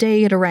Christmas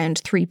Day at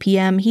around 3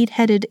 p.m. he'd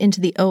headed into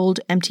the old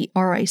empty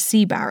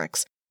RIC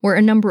barracks, where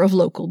a number of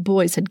local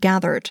boys had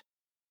gathered.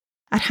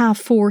 At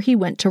 4:30 he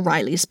went to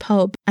Riley's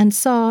pub and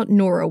saw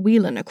Nora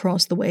Whelan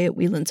across the way at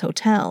Whelan's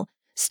Hotel,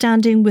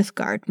 standing with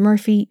Guard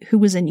Murphy, who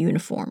was in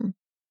uniform.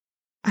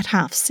 At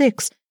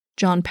 6:30,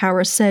 John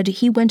Power said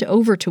he went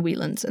over to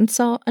Whelan's and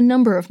saw a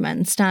number of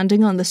men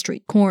standing on the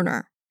street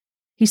corner.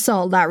 He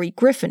saw Larry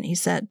Griffin, he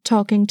said,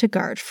 talking to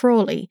Guard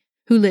Frawley,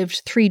 who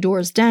lived 3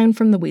 doors down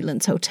from the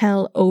Whelan's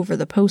Hotel over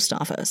the post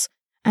office,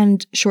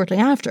 and shortly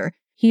after,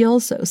 he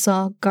also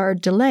saw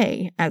Guard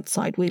DeLay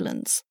outside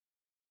Whelan's.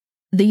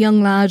 The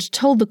young lad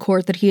told the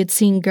court that he had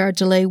seen Guard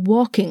DeLay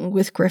walking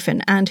with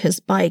Griffin and his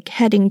bike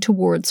heading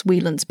towards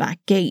Whelan's back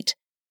gate.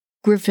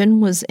 Griffin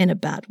was in a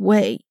bad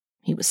way.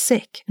 He was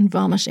sick and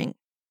vomiting.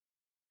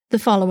 The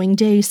following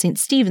day, St.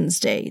 Stephen's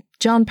Day,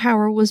 John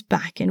Power was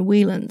back in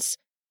Whelan's.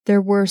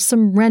 There were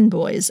some Wren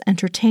boys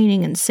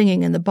entertaining and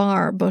singing in the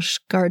bar, but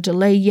Guard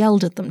DeLay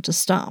yelled at them to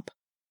stop.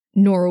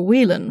 Nora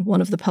Whelan,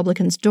 one of the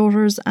publican's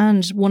daughters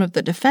and one of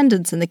the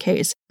defendants in the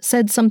case,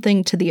 said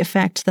something to the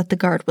effect that the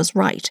guard was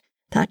right,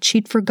 that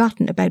she'd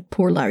forgotten about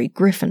poor Larry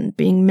Griffin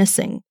being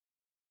missing.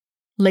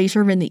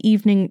 Later in the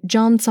evening,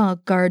 John saw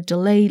guard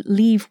DeLay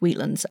leave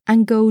Whelan's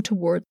and go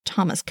toward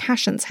Thomas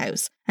Cashin's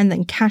house, and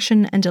then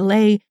Cashin and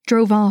DeLay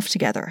drove off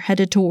together,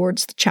 headed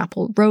towards the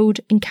Chapel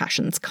Road in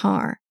Cashin's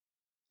car.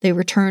 They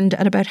returned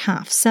at about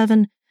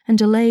 7:30, and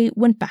DeLay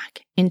went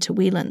back into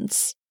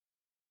Whelan's.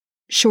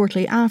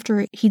 Shortly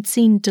after, he'd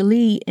seen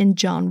DeLay in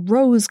John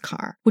Rowe's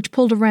car, which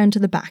pulled around to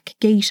the back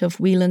gate of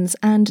Whelan's,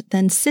 and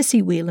then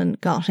Sissy Whelan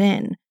got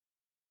in.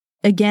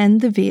 Again,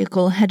 the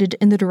vehicle headed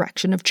in the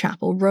direction of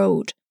Chapel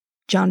Road.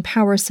 John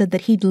Power said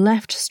that he'd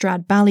left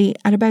Stradbally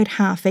at about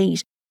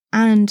 8:30,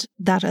 and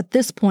that at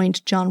this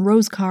point John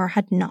Rowe's car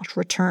had not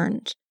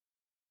returned.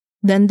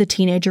 Then the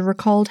teenager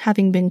recalled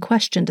having been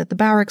questioned at the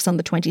barracks on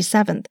the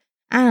 27th,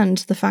 and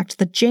the fact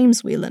that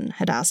James Whelan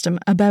had asked him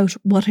about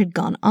what had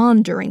gone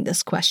on during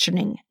this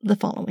questioning the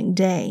following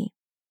day.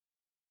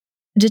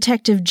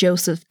 Detective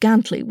Joseph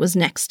Gantley was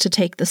next to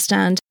take the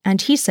stand,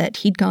 and he said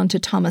he'd gone to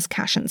Thomas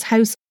Cashin's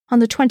house on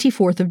the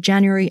 24th of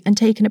January and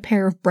taken a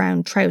pair of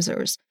brown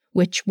trousers,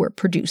 which were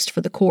produced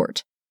for the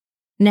court.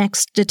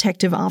 Next,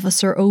 Detective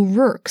Officer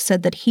O'Rourke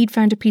said that he'd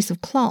found a piece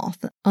of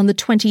cloth on the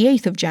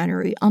 28th of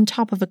January on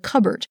top of a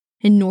cupboard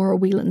in Nora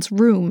Whelan's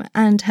room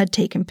and had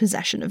taken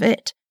possession of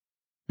it.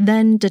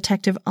 Then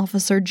Detective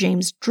Officer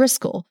James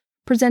Driscoll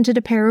presented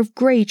a pair of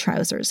grey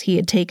trousers he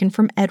had taken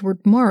from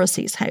Edward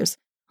Morrissey's house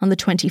on the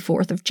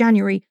 24th of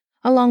January,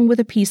 along with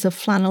a piece of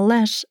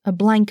flannelette, a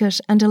blanket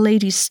and a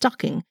lady's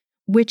stocking,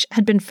 which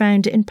had been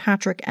found in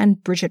Patrick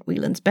and Bridget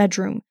Whelan's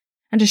bedroom,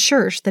 and a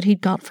shirt that he'd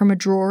got from a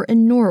drawer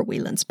in Nora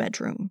Whelan's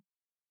bedroom.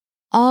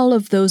 All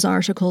of those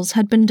articles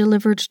had been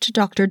delivered to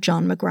Dr.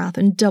 John McGrath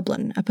in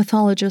Dublin, a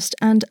pathologist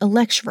and a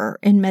lecturer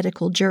in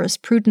medical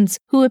jurisprudence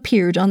who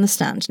appeared on the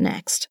stand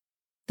next.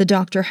 The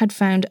doctor had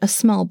found a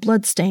small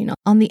bloodstain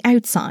on the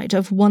outside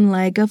of one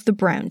leg of the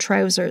brown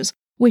trousers,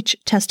 which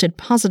tested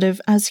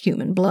positive as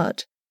human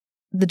blood.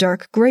 The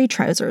dark grey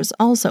trousers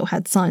also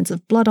had signs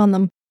of blood on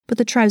them, but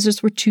the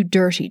trousers were too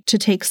dirty to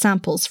take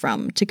samples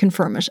from to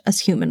confirm it as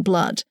human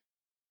blood.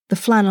 The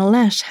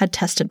flannelette had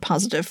tested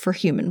positive for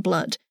human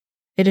blood.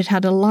 It had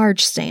had a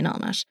large stain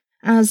on it,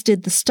 as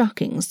did the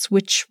stockings,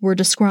 which were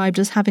described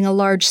as having a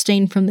large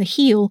stain from the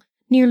heel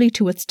nearly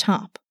to its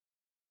top.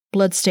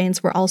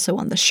 Bloodstains were also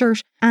on the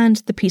shirt and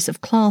the piece of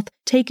cloth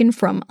taken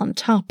from on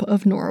top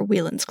of Nora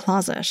Whelan's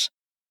closet.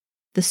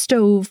 The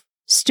stove,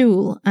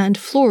 stool, and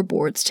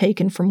floorboards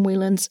taken from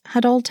Whelan's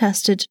had all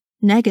tested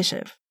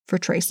negative for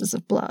traces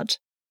of blood.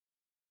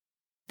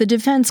 The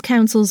defence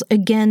counsels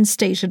again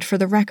stated for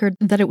the record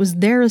that it was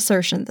their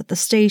assertion that the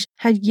state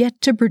had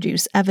yet to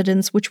produce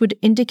evidence which would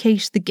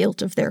indicate the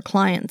guilt of their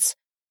clients.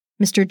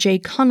 Mr. J.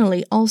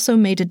 Connolly also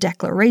made a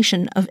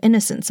declaration of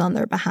innocence on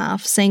their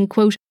behalf, saying,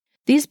 quote,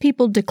 "These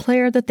people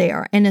declare that they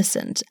are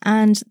innocent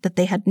and that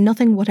they had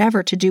nothing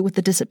whatever to do with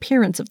the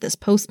disappearance of this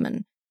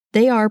postman.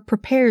 They are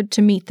prepared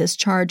to meet this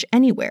charge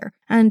anywhere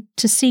and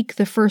to seek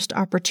the first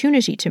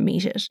opportunity to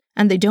meet it,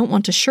 and they don't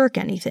want to shirk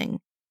anything.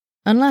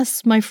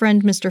 Unless my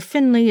friend Mr.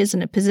 Finlay is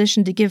in a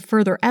position to give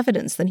further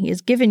evidence than he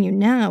has given you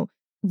now,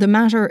 the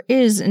matter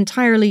is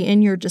entirely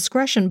in your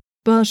discretion,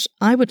 but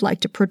I would like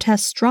to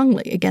protest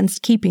strongly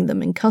against keeping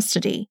them in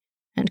custody."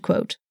 End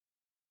quote.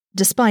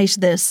 Despite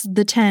this,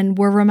 the 10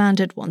 were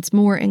remanded once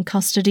more in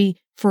custody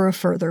for a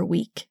further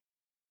week.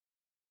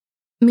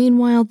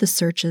 Meanwhile, the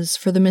searches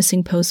for the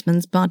missing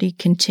postman's body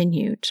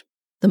continued.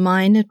 The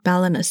mine at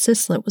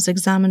Ballinasisla was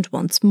examined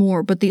once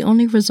more, but the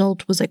only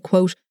result was a,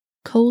 quote,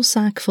 "coal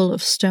sack full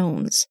of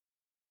stones."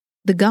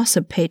 The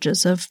gossip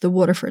pages of the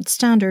Waterford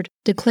Standard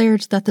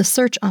declared that the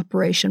search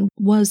operation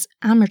was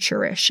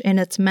amateurish in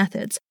its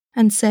methods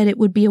and said it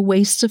would be a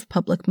waste of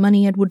public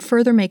money and would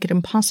further make it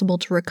impossible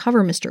to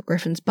recover Mr.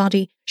 Griffin's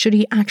body should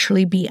he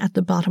actually be at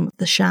the bottom of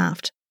the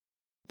shaft.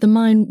 The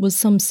mine was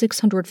some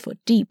 600 foot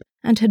deep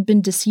and had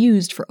been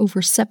disused for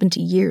over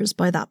 70 years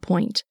by that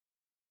point.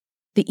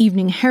 The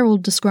Evening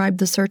Herald described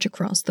the search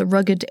across the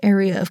rugged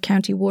area of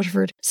County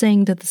Waterford,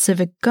 saying that the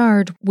Civic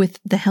Guard,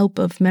 with the help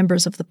of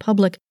members of the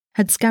public,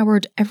 had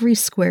scoured every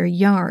square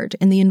yard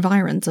in the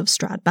environs of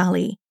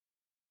Stradbally.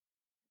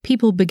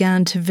 People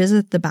began to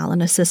visit the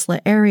Ballinasisla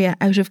area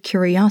out of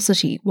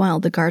curiosity while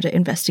the Garda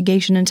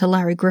investigation into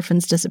Larry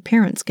Griffin's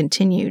disappearance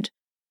continued.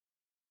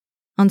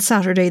 On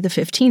Saturday the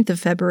 15th of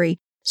February,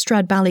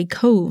 Stradbally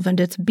Cove and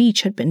its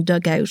beach had been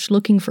dug out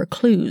looking for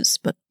clues,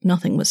 but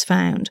nothing was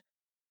found.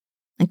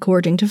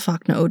 According to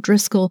Fachna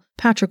O'Driscoll,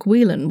 Patrick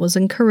Whelan was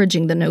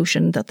encouraging the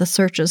notion that the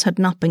searches had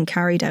not been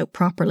carried out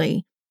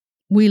properly.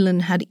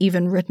 Whelan had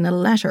even written a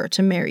letter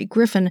to Mary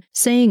Griffin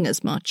saying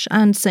as much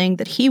and saying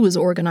that he was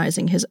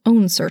organising his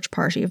own search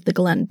party of the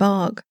Glen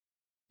Bog.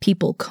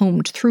 People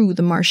combed through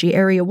the marshy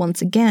area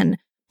once again,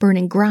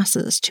 burning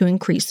grasses to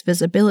increase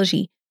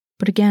visibility,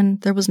 but again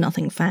there was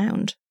nothing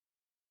found.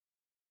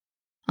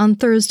 On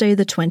Thursday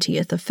the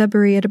 20th of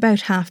February at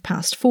about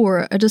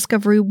 4:30, a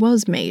discovery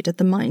was made at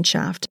the mine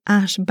shaft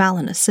at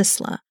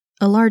Ballinasisla,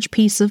 a large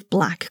piece of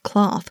black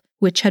cloth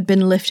which had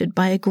been lifted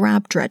by a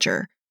grab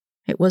dredger.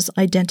 It was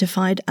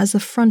identified as the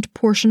front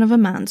portion of a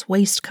man's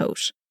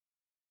waistcoat.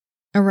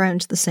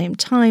 Around the same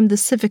time, the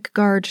Civic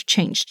Guard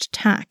changed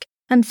tack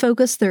and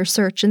focused their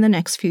search in the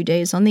next few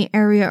days on the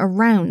area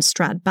around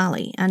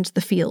Stradbally and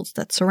the fields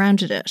that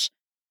surrounded it.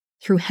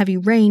 Through heavy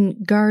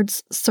rain,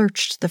 guards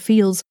searched the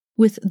fields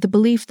with the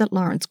belief that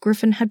Lawrence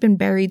Griffin had been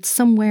buried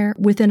somewhere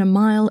within a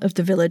mile of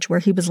the village where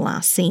he was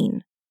last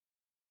seen.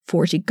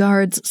 40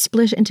 guards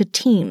split into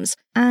teams,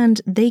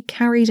 and they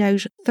carried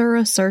out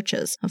thorough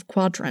searches of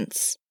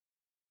quadrants.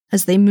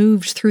 As they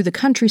moved through the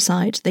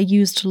countryside, they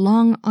used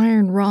long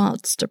iron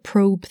rods to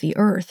probe the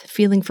earth,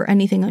 feeling for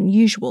anything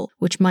unusual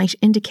which might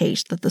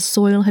indicate that the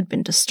soil had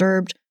been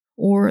disturbed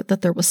or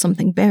that there was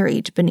something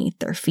buried beneath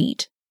their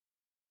feet.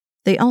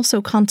 They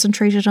also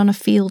concentrated on a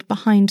field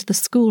behind the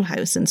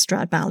schoolhouse in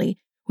Stradbally,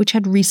 which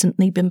had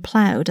recently been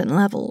ploughed and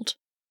levelled.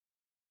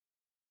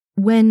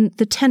 When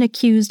the 10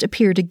 accused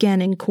appeared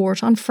again in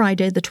court on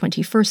Friday the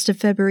 21st of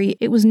February,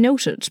 it was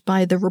noted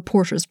by the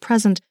reporters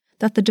present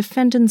that the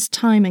defendants'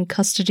 time in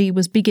custody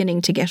was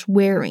beginning to get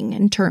wearing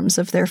in terms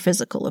of their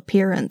physical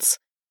appearance.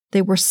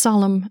 They were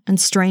solemn and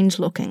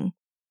strange-looking.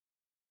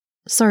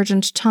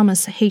 Sergeant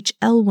Thomas H.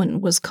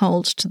 Elwyn was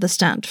called to the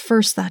stand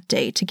first that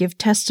day to give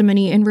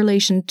testimony in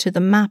relation to the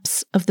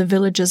maps of the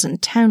villages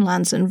and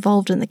townlands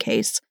involved in the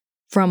case,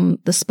 from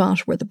the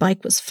spot where the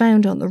bike was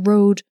found on the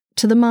road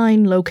to the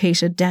mine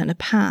located down a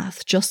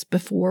path just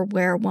before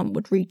where one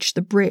would reach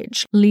the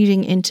bridge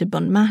leading into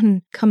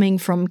Bunmahon coming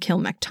from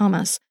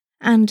Kilmacthomas,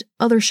 and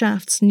other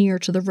shafts near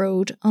to the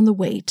road on the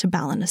way to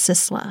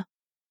Ballinasisla.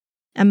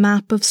 A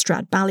map of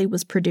Stradbally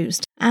was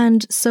produced,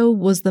 and so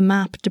was the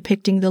map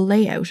depicting the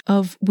layout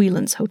of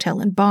Whelan's Hotel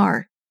and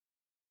Bar.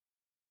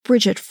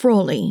 Bridget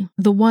Frawley,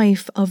 the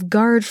wife of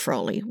Gard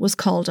Frawley, was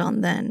called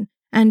on then,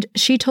 and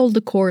she told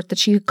the court that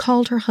she had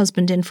called her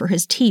husband in for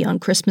his tea on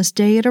Christmas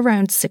Day at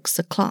around 6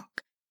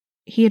 o'clock.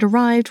 He had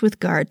arrived with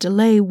Gard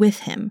Delay with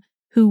him,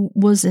 who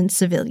was in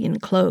civilian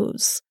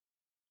clothes.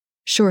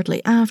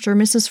 Shortly after,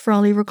 Mrs.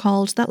 Frawley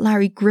recalled that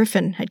Larry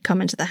Griffin had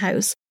come into the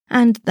house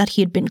and that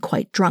he had been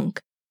quite drunk.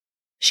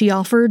 She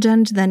offered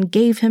and then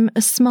gave him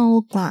a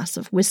small glass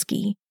of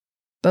whiskey.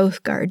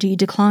 Both Gardaí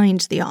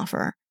declined the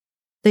offer.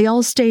 They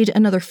all stayed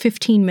another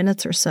 15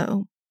 minutes or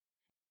so.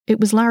 It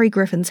was Larry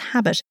Griffin's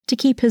habit to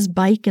keep his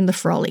bike in the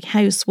Frawley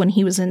house when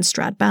he was in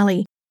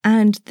Stradbally,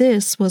 and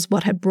this was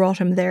what had brought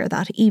him there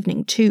that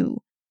evening too.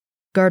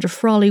 Garda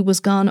Frawley was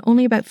gone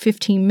only about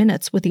 15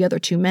 minutes with the other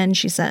 2 men,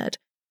 she said.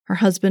 Her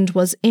husband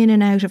was in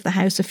and out of the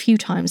house a few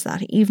times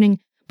that evening,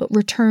 but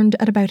returned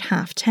at about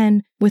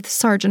 10:30 with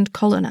Sergeant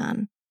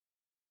Cullinan.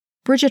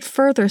 Bridget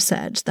further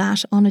said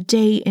that on a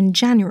day in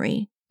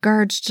January,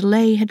 Gard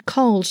Delay had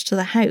called to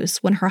the house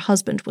when her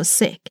husband was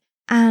sick,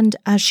 and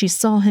as she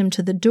saw him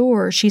to the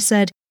door, she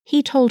said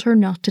he told her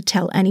not to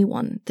tell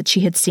anyone that she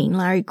had seen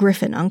Larry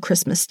Griffin on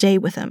Christmas Day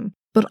with him,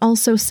 but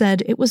also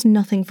said it was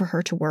nothing for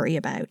her to worry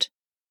about.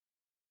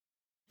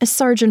 A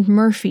Sergeant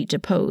Murphy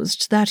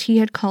deposed that he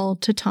had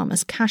called to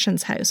Thomas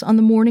Cashin's house on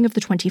the morning of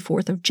the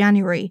 24th of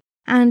January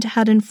and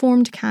had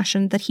informed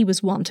Cashin that he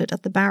was wanted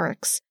at the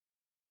barracks.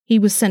 He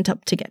was sent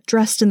up to get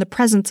dressed in the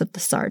presence of the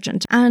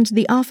sergeant, and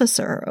the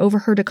officer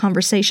overheard a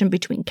conversation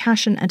between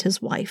Cashin and his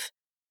wife.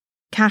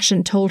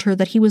 Cashin told her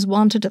that he was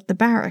wanted at the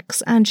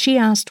barracks, and she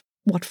asked,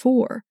 "What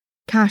for?"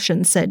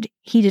 Cashin said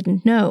he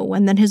didn't know,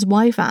 and then his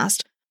wife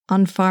asked,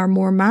 "On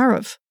Farmore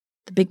Marav,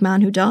 the big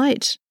man who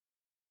died?"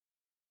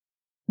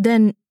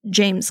 Then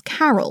James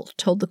Carroll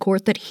told the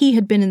court that he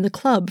had been in the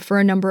club for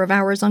a number of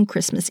hours on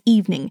Christmas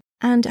evening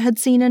and had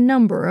seen a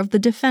number of the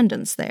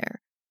defendants there.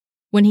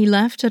 When he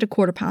left at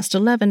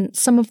 11:15,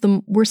 some of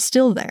them were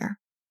still there.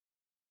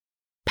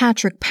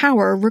 Patrick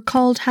Power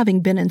recalled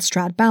having been in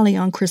Stradbally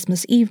on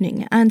Christmas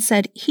evening and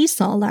said he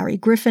saw Larry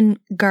Griffin,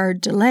 Gard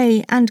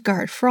Delay and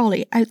Gard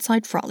Frawley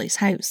outside Frawley's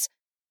house.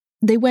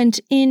 They went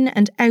in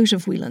and out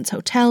of Whelan's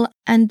Hotel,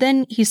 and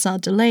then he saw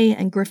Delay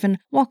and Griffin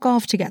walk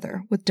off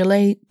together, with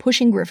Delay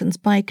pushing Griffin's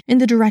bike in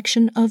the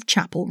direction of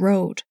Chapel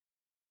Road.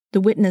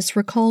 The witness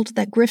recalled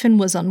that Griffin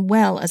was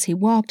unwell as he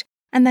walked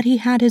and that he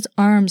had his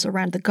arms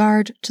around the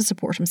guard to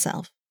support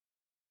himself.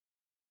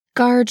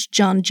 Guard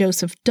John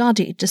Joseph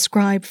Doddy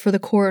described for the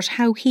court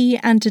how he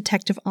and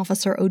Detective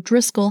Officer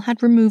O'Driscoll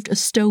had removed a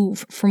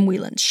stove from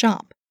Whelan's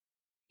shop.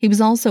 He was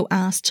also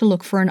asked to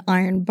look for an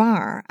iron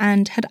bar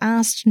and had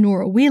asked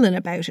Nora Whelan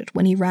about it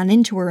when he ran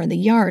into her in the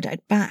yard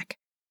out back.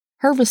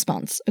 Her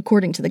response,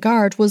 according to the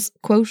guard, was,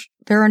 quote,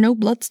 "There are no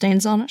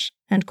bloodstains on it,"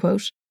 end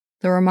quote.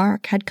 The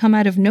remark had come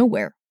out of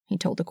nowhere, he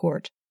told the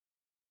court.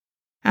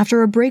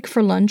 After a break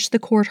for lunch, the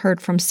court heard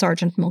from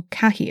Sergeant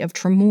Mulcahy of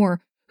Tramore,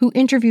 who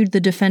interviewed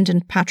the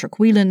defendant Patrick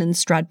Whelan in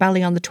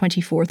Stradbally on the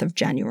 24th of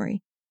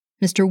January.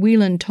 Mr.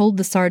 Whelan told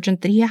the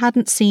sergeant that he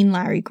hadn't seen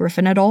Larry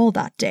Griffin at all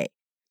that day,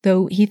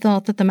 though he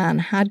thought that the man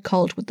had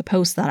called with the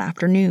post that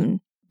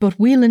afternoon. But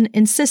Whelan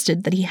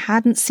insisted that he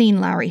hadn't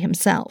seen Larry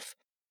himself.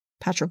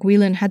 Patrick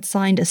Whelan had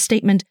signed a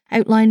statement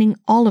outlining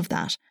all of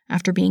that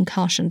after being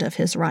cautioned of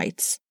his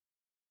rights.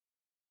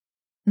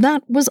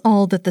 That was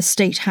all that the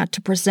state had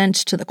to present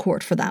to the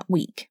court for that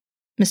week.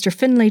 Mr.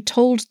 Finlay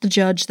told the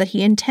judge that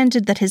he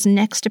intended that his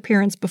next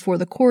appearance before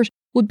the court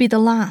would be the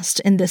last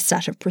in this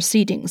set of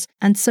proceedings,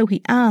 and so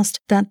he asked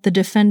that the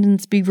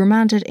defendants be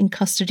remanded in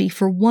custody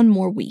for 1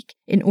 more week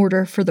in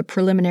order for the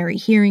preliminary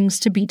hearings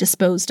to be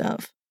disposed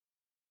of.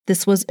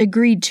 This was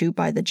agreed to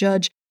by the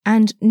judge,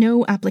 and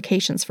no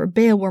applications for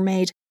bail were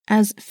made,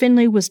 as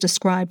Finlay was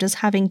described as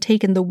having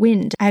taken the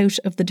wind out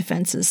of the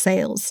defence's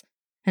sails.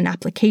 An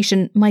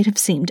application might have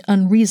seemed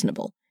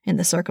unreasonable in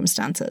the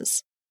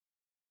circumstances.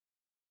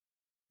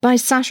 By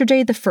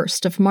Saturday the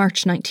 1st of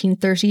March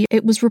 1930,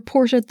 it was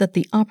reported that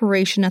the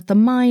operation at the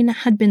mine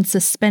had been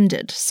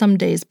suspended some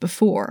days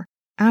before,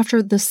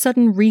 after the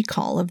sudden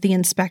recall of the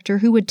inspector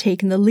who had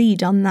taken the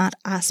lead on that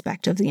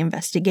aspect of the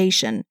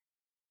investigation.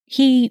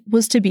 He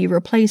was to be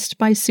replaced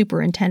by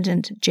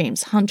Superintendent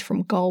James Hunt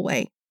from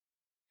Galway.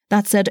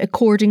 That said,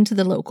 according to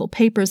the local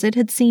papers, it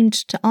had seemed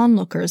to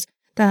onlookers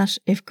that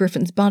if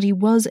Griffin's body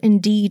was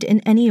indeed in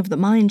any of the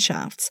mine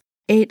shafts,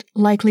 it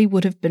likely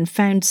would have been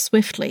found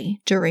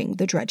swiftly during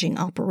the dredging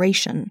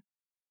operation.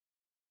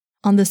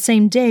 On the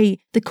same day,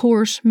 the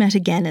court met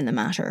again in the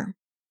matter.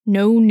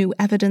 No new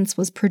evidence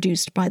was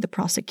produced by the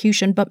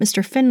prosecution, but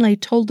Mr. Finlay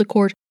told the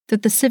court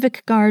that the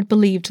Civic Guard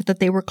believed that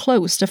they were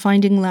close to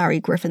finding Larry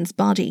Griffin's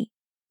body.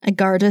 A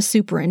Garda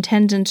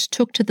superintendent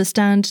took to the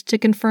stand to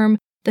confirm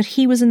that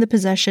he was in the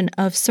possession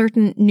of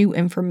certain new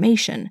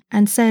information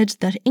and said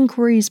that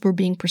inquiries were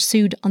being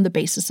pursued on the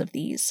basis of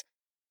these.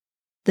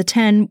 The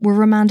 10 were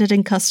remanded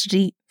in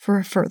custody for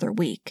a further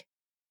week.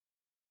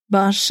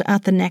 But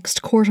at the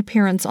next court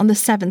appearance on the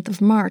 7th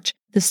of March,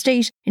 the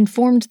state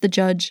informed the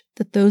judge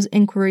that those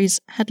inquiries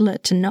had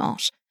led to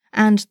naught,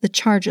 and the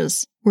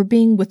charges were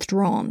being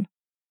withdrawn.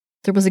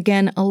 There was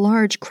again a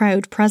large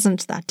crowd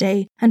present that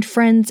day, and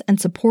friends and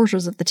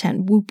supporters of the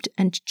 10 whooped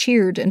and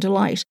cheered in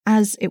delight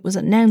as it was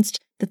announced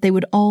that they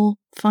would all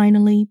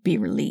finally be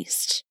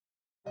released.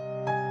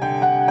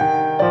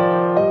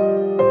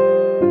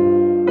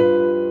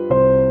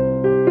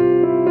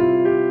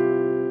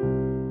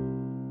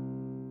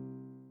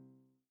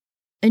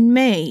 In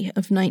May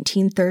of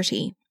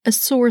 1930, a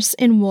source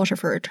in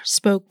Waterford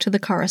spoke to the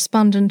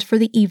correspondent for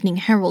the Evening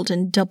Herald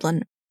in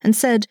Dublin and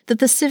said that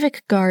the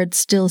Civic Guard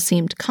still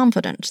seemed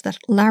confident that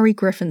Larry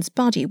Griffin's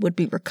body would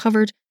be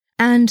recovered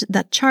and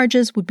that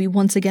charges would be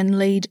once again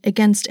laid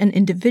against an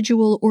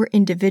individual or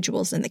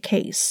individuals in the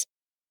case.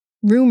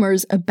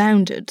 Rumours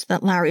abounded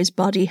that Larry's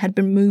body had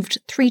been moved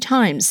 3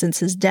 times since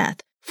his death,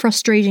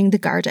 frustrating the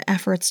Garda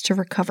efforts to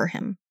recover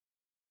him.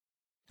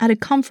 At a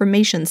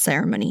confirmation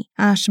ceremony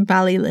at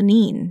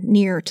Ballylaneen,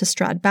 near to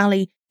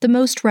Stradbally, the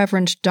Most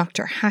Reverend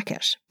Dr.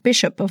 Hackett,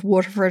 Bishop of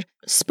Waterford,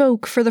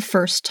 spoke for the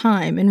first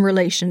time in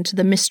relation to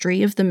the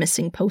mystery of the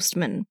missing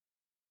postman.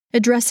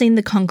 Addressing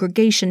the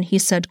congregation, he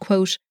said,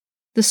 quote,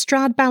 "The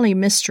Stradbally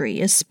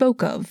mystery is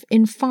spoke of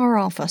in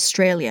far-off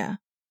Australia.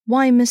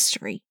 Why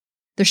mystery?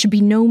 There should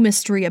be no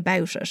mystery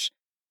about it.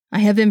 I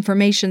have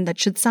information that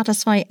should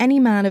satisfy any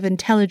man of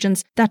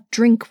intelligence that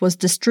drink was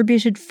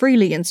distributed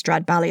freely in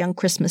Stradbally on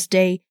Christmas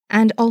Day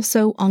and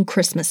also on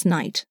Christmas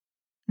night.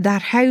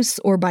 That house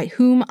or by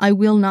whom I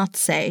will not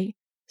say.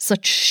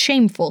 Such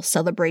shameful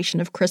celebration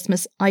of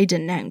Christmas I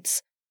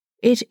denounce.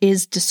 It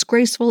is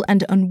disgraceful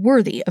and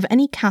unworthy of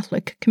any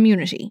Catholic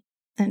community."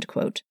 End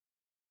quote.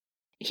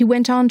 He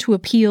went on to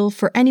appeal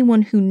for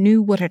anyone who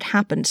knew what had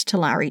happened to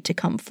Larry to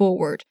come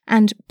forward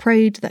and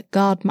prayed that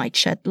God might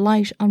shed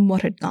light on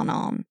what had gone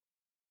on.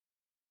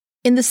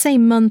 In the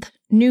same month,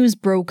 news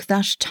broke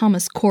that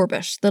Thomas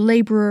Corbett, the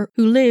labourer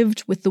who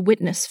lived with the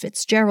witness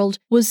Fitzgerald,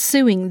 was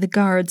suing the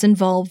guards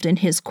involved in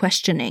his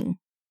questioning.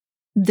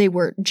 They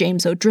were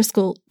James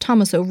O'Driscoll,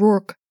 Thomas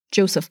O'Rourke,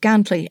 Joseph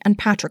Gantley and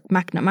Patrick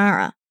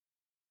McNamara.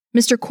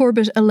 Mr.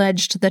 Corbett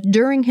alleged that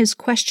during his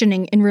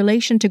questioning in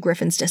relation to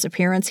Griffin's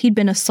disappearance, he'd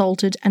been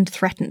assaulted and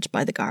threatened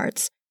by the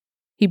guards.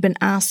 He'd been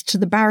asked to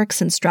the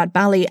barracks in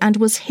Stradbally and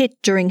was hit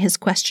during his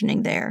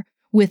questioning there,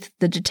 with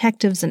the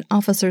detectives and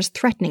officers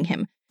threatening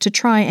him to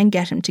try and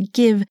get him to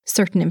give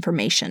certain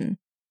information.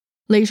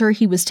 Later,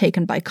 he was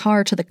taken by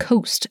car to the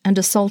coast and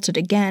assaulted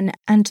again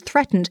and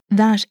threatened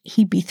that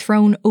he'd be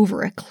thrown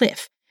over a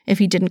cliff if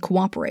he didn't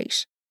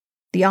cooperate.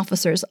 The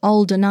officers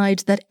all denied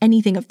that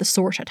anything of the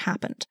sort had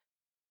happened.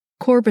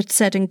 Corbett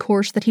said in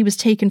court that he was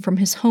taken from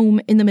his home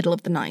in the middle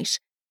of the night.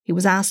 He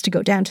was asked to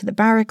go down to the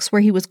barracks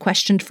where he was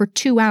questioned for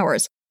 2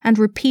 hours and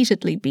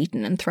repeatedly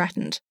beaten and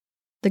threatened.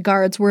 The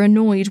guards were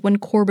annoyed when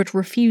Corbett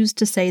refused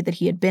to say that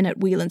he had been at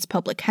Whelan's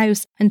public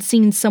house and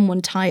seen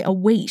someone tie a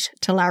weight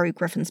to Larry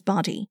Griffin's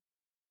body.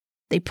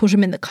 They put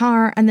him in the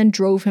car and then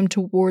drove him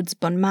towards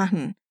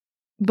Bunmattan.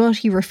 But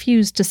he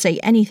refused to say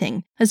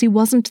anything as he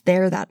wasn't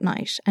there that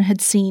night and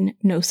had seen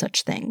no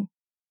such thing.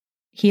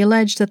 He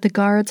alleged that the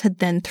guards had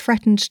then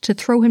threatened to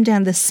throw him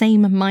down the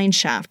same mine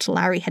shaft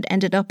Larry had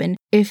ended up in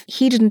if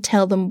he didn't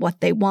tell them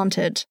what they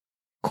wanted.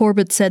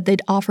 Corbett said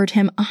they'd offered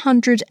him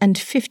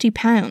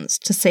 £150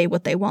 to say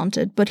what they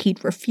wanted, but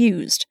he'd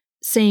refused,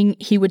 saying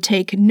he would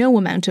take no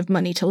amount of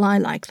money to lie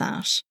like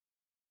that.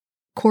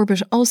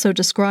 Corbett also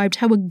described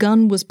how a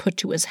gun was put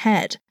to his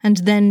head and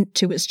then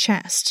to his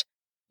chest.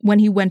 When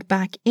he went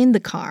back in the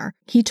car,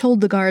 he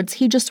told the guards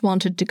he just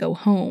wanted to go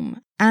home,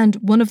 and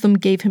one of them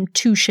gave him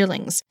 2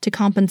 shillings to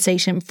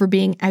compensate him for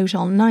being out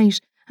all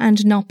night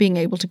and not being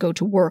able to go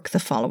to work the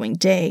following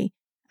day,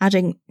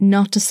 adding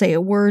not to say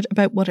a word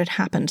about what had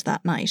happened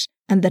that night,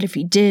 and that if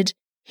he did,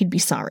 he'd be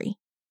sorry.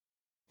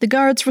 The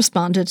guards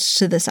responded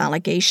to this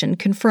allegation,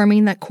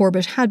 confirming that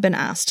Corbett had been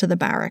asked to the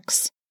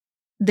barracks.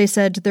 They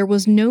said there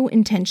was no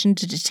intention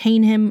to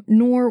detain him,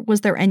 nor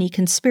was there any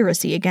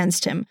conspiracy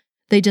against him.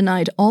 They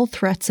denied all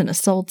threats and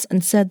assaults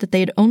and said that they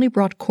had only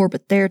brought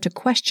Corbett there to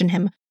question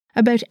him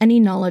about any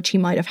knowledge he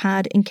might have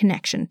had in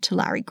connection to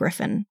Larry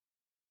Griffin.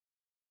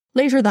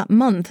 Later that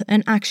month,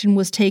 an action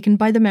was taken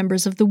by the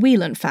members of the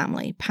Whelan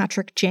family,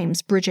 Patrick,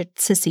 James, Bridget,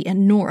 Sissy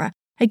and Nora,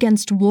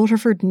 against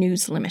Waterford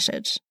News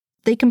Limited.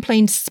 They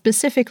complained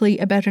specifically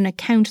about an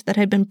account that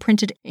had been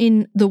printed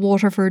in the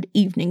Waterford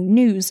Evening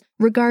News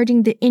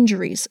regarding the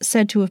injuries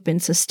said to have been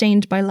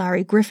sustained by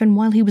Larry Griffin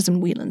while he was in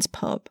Whelan's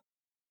pub.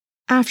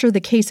 After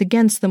the case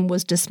against them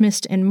was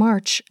dismissed in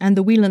March and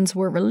the Whelans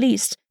were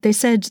released, they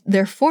said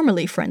their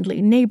formerly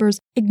friendly neighbours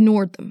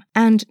ignored them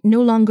and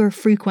no longer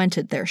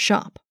frequented their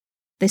shop.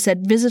 They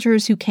said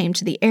visitors who came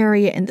to the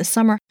area in the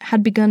summer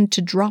had begun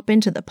to drop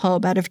into the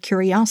pub out of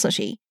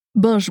curiosity,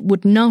 but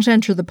would not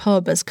enter the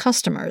pub as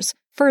customers,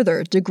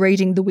 further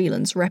degrading the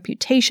Whelans'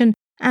 reputation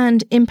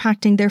and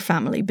impacting their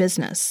family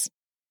business.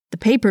 The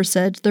paper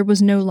said there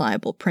was no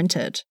libel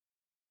printed.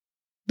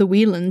 The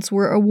Whelans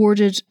were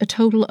awarded a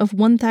total of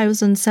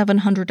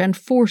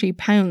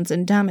 £1,740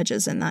 in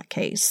damages in that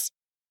case.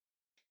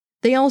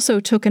 They also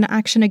took an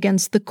action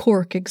against the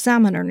Cork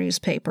Examiner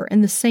newspaper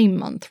in the same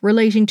month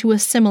relating to a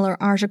similar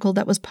article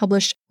that was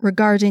published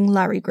regarding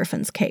Larry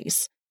Griffin's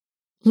case.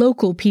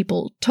 Local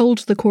people told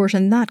the court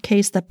in that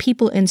case that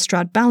people in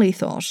Stradbally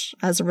thought,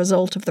 as a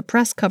result of the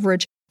press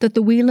coverage, that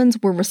the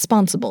Whelans were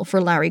responsible for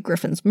Larry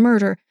Griffin's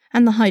murder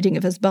and the hiding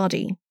of his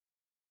body.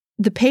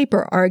 The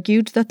paper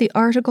argued that the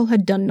article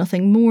had done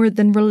nothing more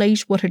than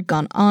relate what had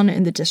gone on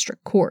in the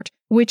district court,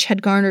 which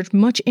had garnered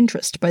much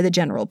interest by the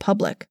general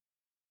public.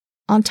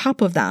 On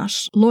top of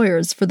that,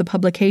 lawyers for the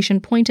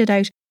publication pointed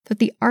out that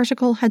the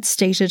article had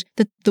stated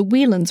that the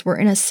Whelans were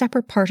in a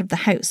separate part of the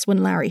house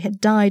when Larry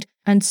had died,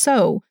 and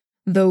so,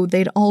 though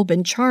they'd all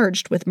been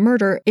charged with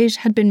murder, it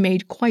had been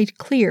made quite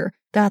clear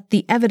that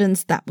the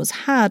evidence that was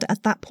had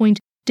at that point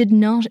did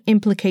not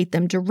implicate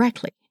them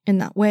directly in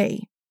that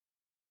way.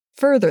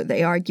 Further,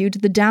 they argued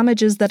the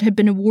damages that had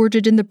been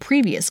awarded in the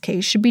previous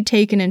case should be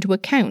taken into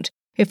account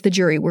if the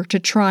jury were to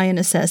try and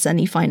assess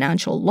any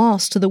financial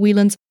loss to the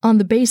Whelans on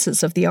the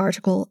basis of the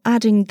article,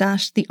 adding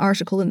that the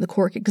article in the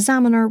Cork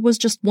Examiner was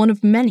just one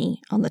of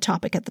many on the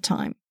topic at the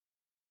time.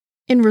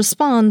 In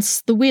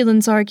response, the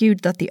Whelans argued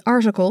that the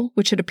article,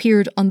 which had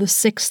appeared on the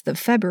 6th of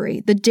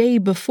February, the day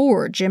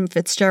before Jim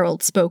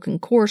Fitzgerald spoke in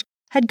court,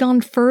 had gone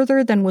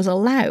further than was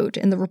allowed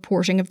in the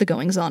reporting of the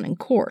goings-on in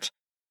court.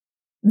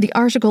 The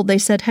article, they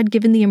said, had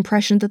given the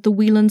impression that the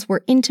Whelans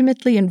were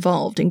intimately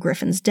involved in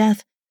Griffin's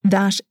death,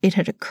 that it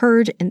had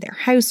occurred in their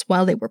house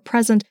while they were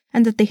present,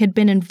 and that they had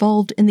been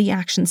involved in the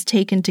actions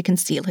taken to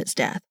conceal his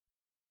death.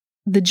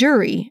 The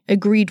jury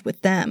agreed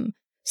with them,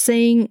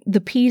 saying the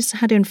piece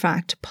had in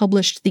fact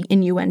published the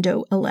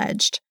innuendo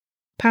alleged.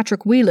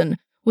 Patrick Whelan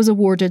was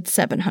awarded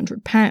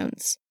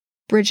 £700.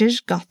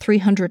 Bridget got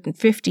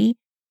 £350,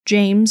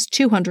 James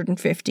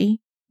 £250,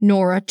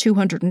 Nora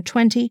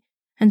 £220,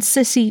 and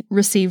Sissy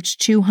received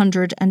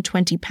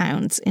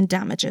 £220 in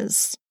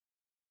damages.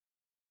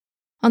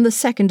 On the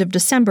 2nd of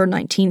December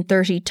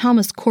 1930,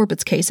 Thomas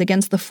Corbett's case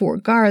against the 4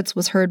 guards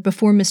was heard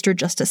before Mr.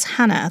 Justice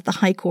Hanna at the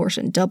High Court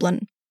in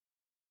Dublin.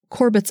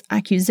 Corbett's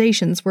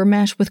accusations were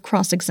met with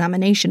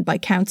cross-examination by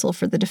counsel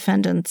for the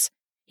defendants.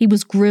 He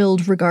was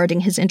grilled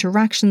regarding his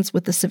interactions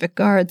with the civic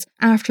guards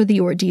after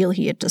the ordeal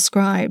he had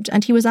described,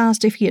 and he was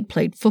asked if he had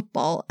played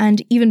football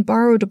and even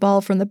borrowed a ball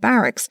from the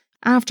barracks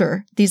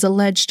after these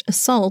alleged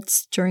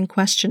assaults during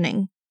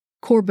questioning.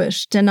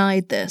 Corbett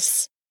denied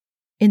this.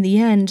 In the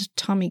end,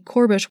 Tommy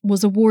Corbett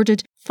was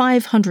awarded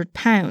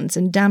 £500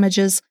 in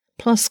damages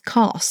plus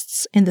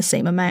costs in the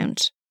same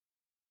amount.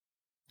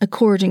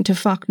 According to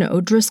Fachna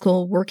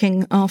O'Driscoll,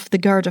 working off the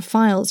Garda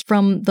files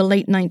from the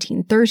late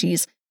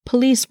 1930s,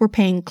 police were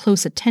paying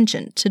close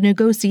attention to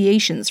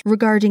negotiations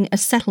regarding a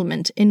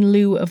settlement in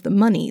lieu of the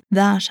money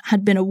that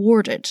had been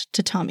awarded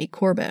to Tommy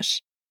Corbett.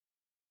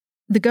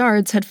 The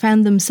guards had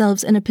found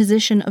themselves in a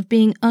position of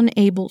being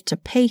unable to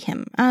pay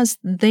him, as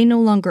they no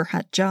longer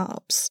had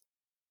jobs.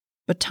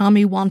 But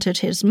Tommy wanted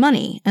his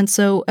money, and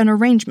so an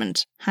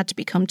arrangement had to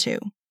be come to.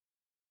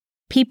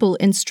 People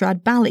in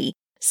Stradbally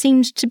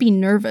seemed to be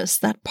nervous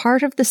that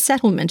part of the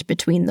settlement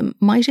between them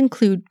might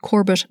include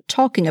Corbett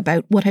talking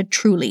about what had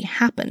truly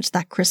happened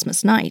that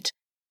Christmas night.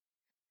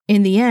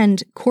 In the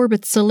end,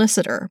 Corbett's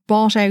solicitor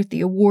bought out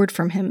the award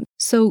from him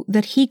so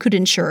that he could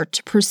ensure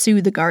to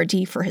pursue the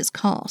Gardaí for his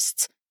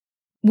costs.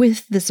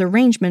 With this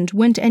arrangement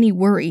went any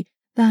worry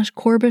that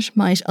Corbett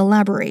might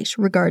elaborate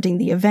regarding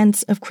the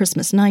events of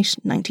Christmas night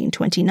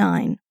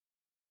 1929.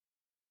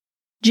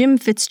 Jim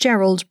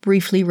Fitzgerald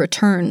briefly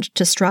returned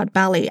to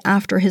Stradbally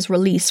after his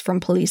release from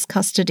police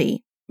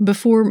custody,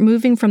 before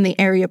moving from the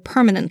area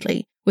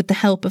permanently with the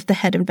help of the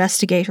head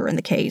investigator in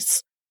the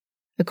case.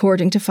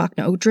 According to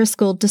Fáchna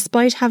O'Driscoll,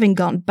 despite having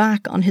gone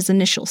back on his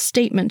initial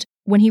statement,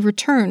 when he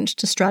returned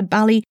to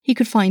Stradbally, he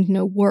could find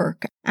no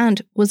work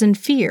and was in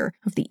fear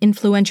of the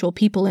influential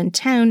people in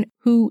town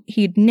who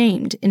he'd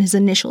named in his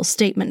initial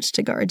statement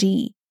to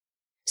Gardaí.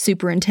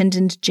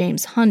 Superintendent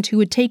James Hunt, who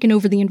had taken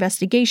over the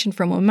investigation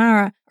from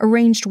O'Mara,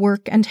 arranged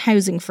work and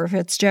housing for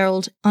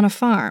Fitzgerald on a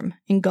farm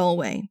in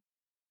Galway.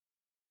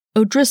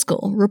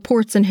 O'Driscoll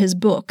reports in his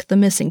book, The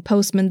Missing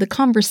Postman, the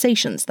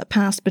conversations that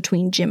passed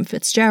between Jim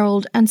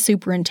Fitzgerald and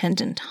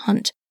Superintendent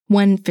Hunt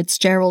when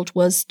Fitzgerald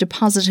was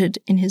deposited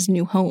in his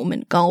new home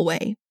in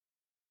Galway.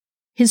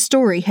 His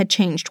story had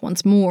changed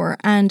once more,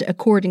 and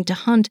according to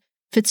Hunt,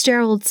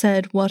 Fitzgerald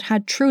said what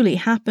had truly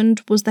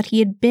happened was that he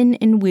had been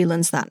in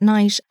Whelan's that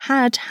night,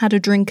 had had a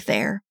drink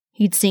there.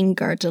 He'd seen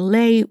Garda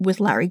Lay with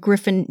Larry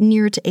Griffin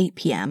near to 8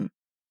 p.m.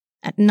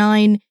 At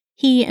 9,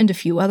 he and a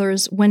few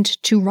others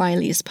went to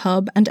Riley's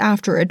pub, and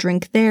after a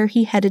drink there,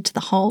 he headed to the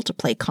hall to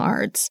play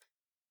cards.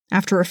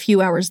 After a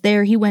few hours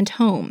there, he went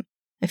home.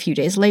 A few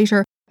days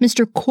later,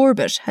 Mr.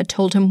 Corbett had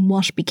told him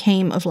what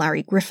became of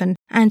Larry Griffin,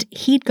 and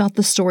he'd got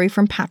the story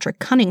from Patrick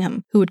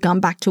Cunningham, who had gone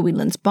back to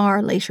Whelan's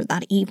bar later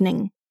that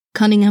evening.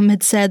 Cunningham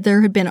had said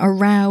there had been a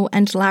row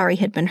and Larry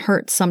had been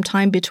hurt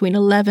sometime between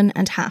 11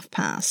 and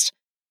past.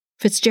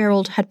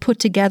 Fitzgerald had put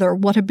together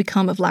what had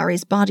become of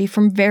Larry's body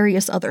from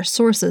various other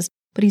sources,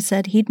 but he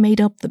said he'd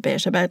made up the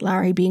bit about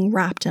Larry being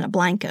wrapped in a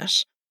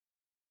blanket.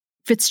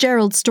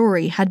 Fitzgerald's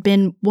story had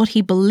been what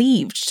he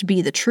believed to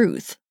be the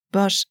truth,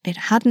 but it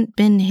hadn't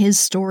been his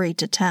story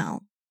to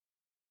tell.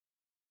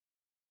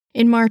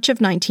 In March of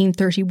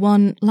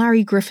 1931,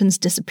 Larry Griffin's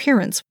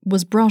disappearance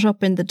was brought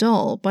up in the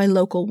Dáil by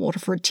local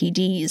Waterford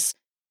TDs.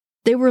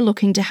 They were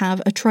looking to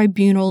have a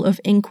tribunal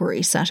of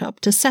inquiry set up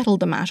to settle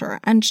the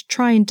matter and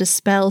try and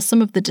dispel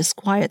some of the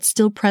disquiet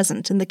still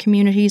present in the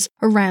communities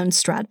around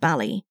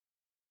Stradbally.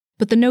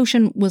 But the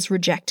notion was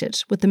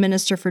rejected, with the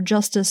Minister for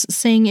Justice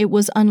saying it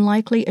was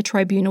unlikely a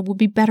tribunal would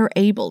be better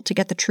able to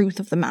get the truth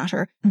of the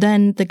matter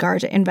than the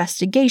Garda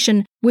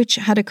investigation, which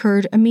had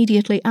occurred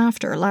immediately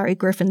after Larry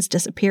Griffin's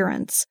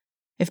disappearance.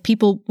 If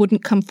people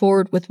wouldn't come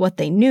forward with what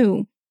they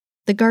knew,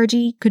 the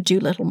Gardaí could do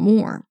little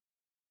more.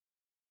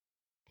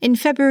 In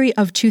February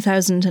of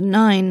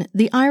 2009,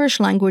 the Irish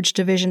Language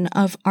Division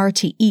of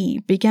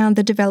RTE began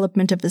the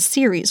development of a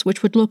series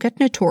which would look at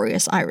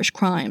notorious Irish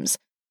crimes.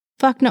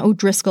 Fáchna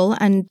O'Driscoll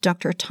and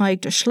Dr.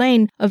 Tadhg de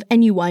Schlein of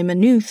NUI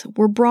Maynooth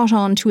were brought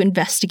on to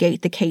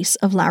investigate the case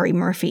of Larry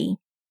Murphy.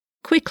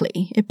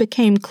 Quickly, it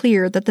became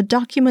clear that the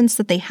documents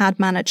that they had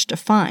managed to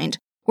find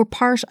were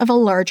part of a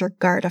larger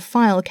Garda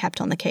file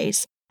kept on the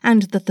case,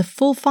 and that the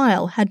full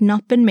file had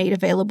not been made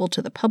available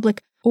to the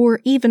public or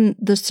even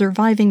the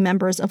surviving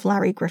members of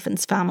Larry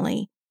Griffin's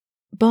family.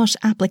 But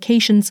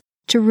applications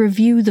to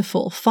review the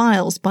full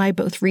files by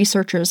both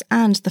researchers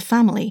and the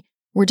family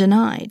were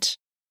denied.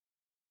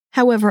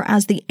 However,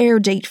 as the air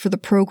date for the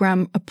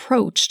programme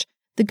approached,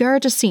 the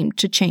Garda seemed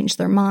to change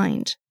their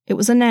mind. It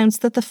was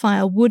announced that the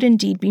file would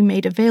indeed be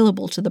made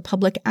available to the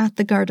public at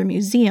the Garda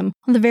Museum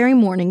on the very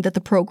morning that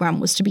the programme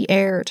was to be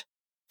aired.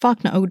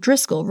 Fáchna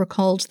O'Driscoll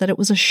recalled that it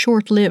was a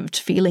short-lived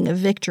feeling of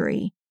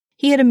victory.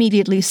 He had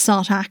immediately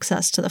sought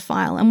access to the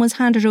file and was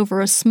handed over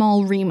a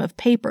small ream of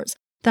papers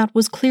that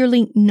was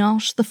clearly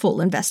not the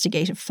full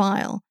investigative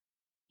file.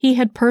 He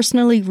had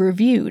personally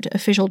reviewed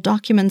official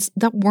documents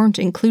that weren't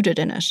included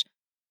in it.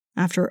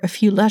 After a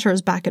few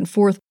letters back and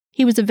forth,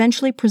 he was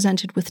eventually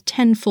presented with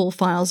 10 full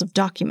files of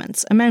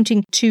documents,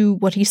 amounting to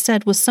what he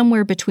said was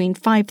somewhere between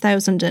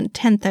 5,000 and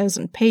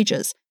 10,000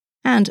 pages,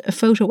 and a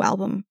photo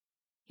album.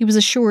 He was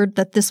assured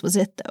that this was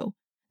it, though.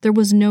 There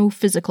was no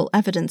physical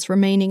evidence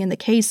remaining in the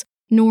case,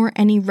 nor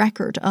any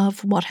record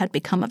of what had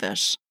become of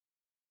it.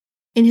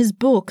 In his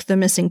book, The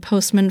Missing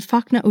Postman,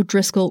 Fáchna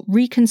O'Driscoll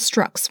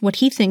reconstructs what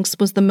he thinks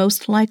was the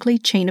most likely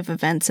chain of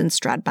events in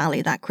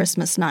Stradbally that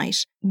Christmas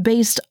night,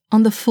 based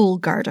on the full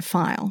Garda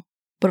file.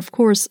 But of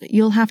course,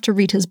 you'll have to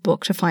read his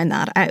book to find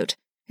that out.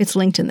 It's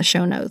linked in the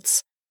show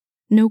notes.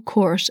 No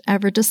court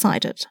ever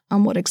decided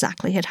on what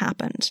exactly had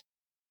happened.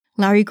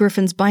 Larry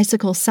Griffin's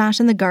bicycle sat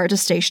in the Garda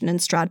station in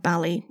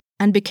Stradbally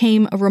and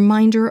became a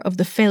reminder of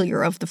the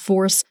failure of the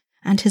force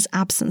and his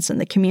absence in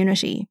the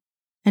community.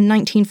 In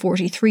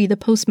 1943, the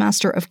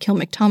postmaster of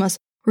Kilmacthomas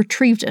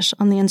retrieved it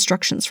on the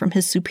instructions from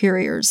his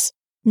superiors.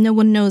 No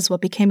one knows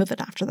what became of it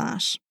after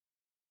that.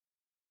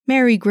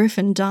 Mary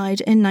Griffin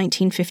died in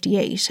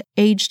 1958,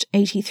 aged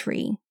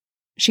 83.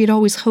 She had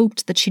always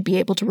hoped that she'd be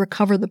able to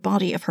recover the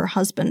body of her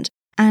husband,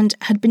 and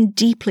had been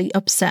deeply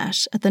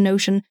upset at the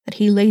notion that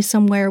he lay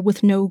somewhere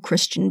with no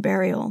Christian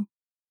burial.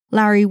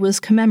 Larry was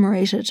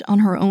commemorated on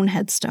her own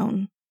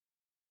headstone.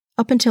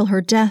 Up until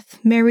her death,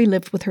 Mary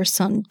lived with her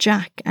son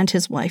Jack and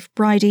his wife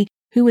Bridie,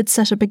 who had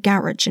set up a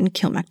garage in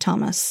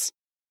Kilmacthomas.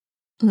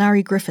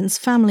 Larry Griffin's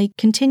family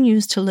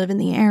continues to live in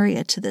the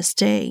area to this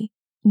day,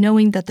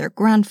 knowing that their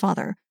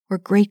grandfather or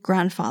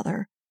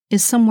great-grandfather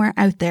is somewhere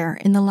out there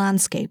in the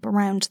landscape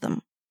around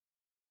them.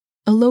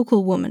 A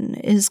local woman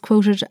is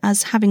quoted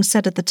as having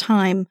said at the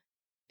time,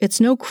 It's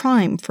no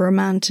crime for a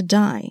man to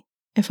die,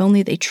 if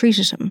only they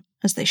treated him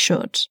as they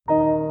should.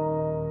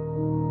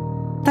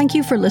 Thank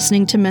you for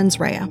listening to Mens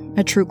Rea,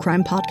 a true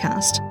crime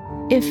podcast.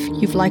 If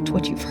you've liked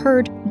what you've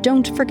heard,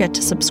 don't forget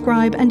to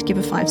subscribe and give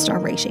a 5-star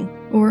rating.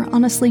 Or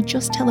honestly,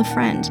 just tell a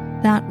friend.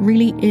 That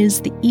really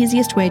is the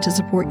easiest way to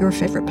support your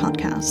favourite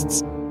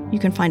podcasts. You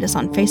can find us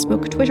on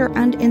Facebook, Twitter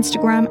and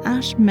Instagram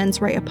at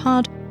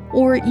mensreapod,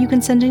 or you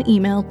can send an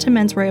email to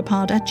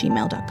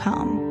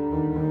mensreapod@gmail.com.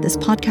 This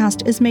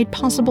podcast is made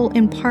possible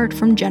in part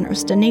from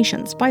generous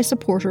donations by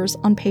supporters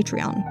on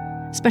Patreon.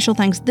 Special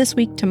thanks this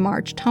week to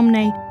Marge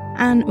Tomney,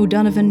 Anne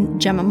O'Donovan,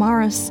 Gemma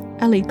Morris,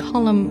 Ellie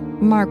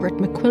Collum, Margaret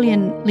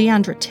McQuillian,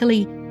 Leandra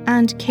Tilley,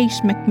 and Kate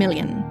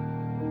McMillian.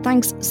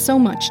 Thanks so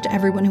much to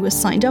everyone who has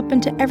signed up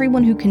and to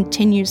everyone who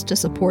continues to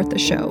support the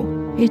show.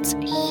 It's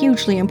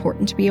hugely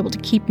important to be able to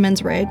keep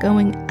Mens Rea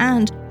going,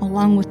 and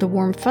along with the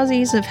warm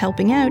fuzzies of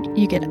helping out,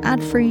 you get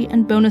ad-free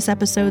and bonus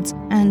episodes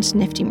and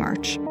nifty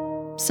merch.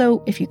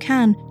 So if you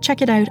can,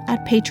 check it out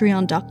at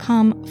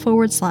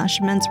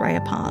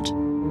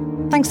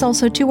patreon.com/mensreapod. Thanks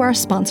also to our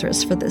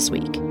sponsors for this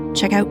week.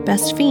 Check out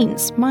Best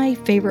Fiends, my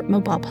favourite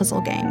mobile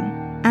puzzle game.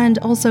 And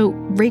also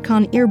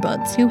Raycon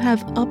Earbuds, who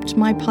have upped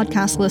my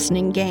podcast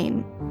listening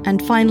game.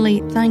 And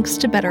finally, thanks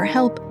to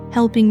BetterHelp,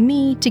 helping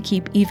me to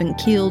keep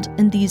even-keeled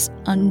in these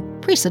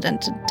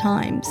unprecedented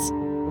times.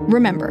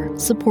 Remember,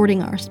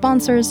 supporting our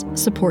sponsors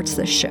supports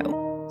this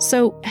show.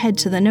 So head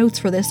to the notes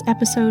for this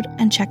episode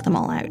and check them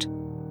all out.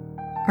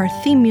 Our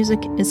theme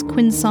music is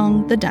Quinn's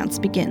song The Dance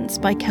Begins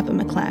by Kevin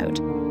MacLeod.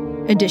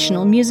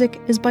 Additional music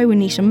is by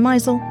Juanita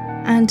Meisel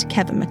and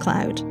Kevin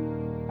MacLeod.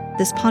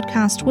 This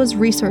podcast was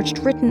researched,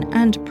 written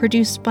and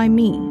produced by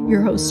me,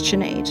 your host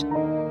Sinead.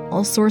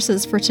 All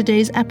sources for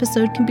today's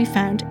episode can be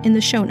found in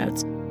the show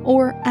notes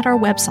or at our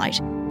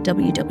website,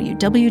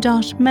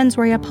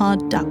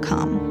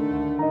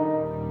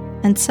 www.mensreapod.com.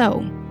 And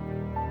so,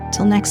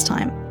 till next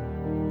time,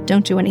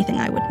 don't do anything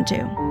I wouldn't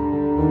do.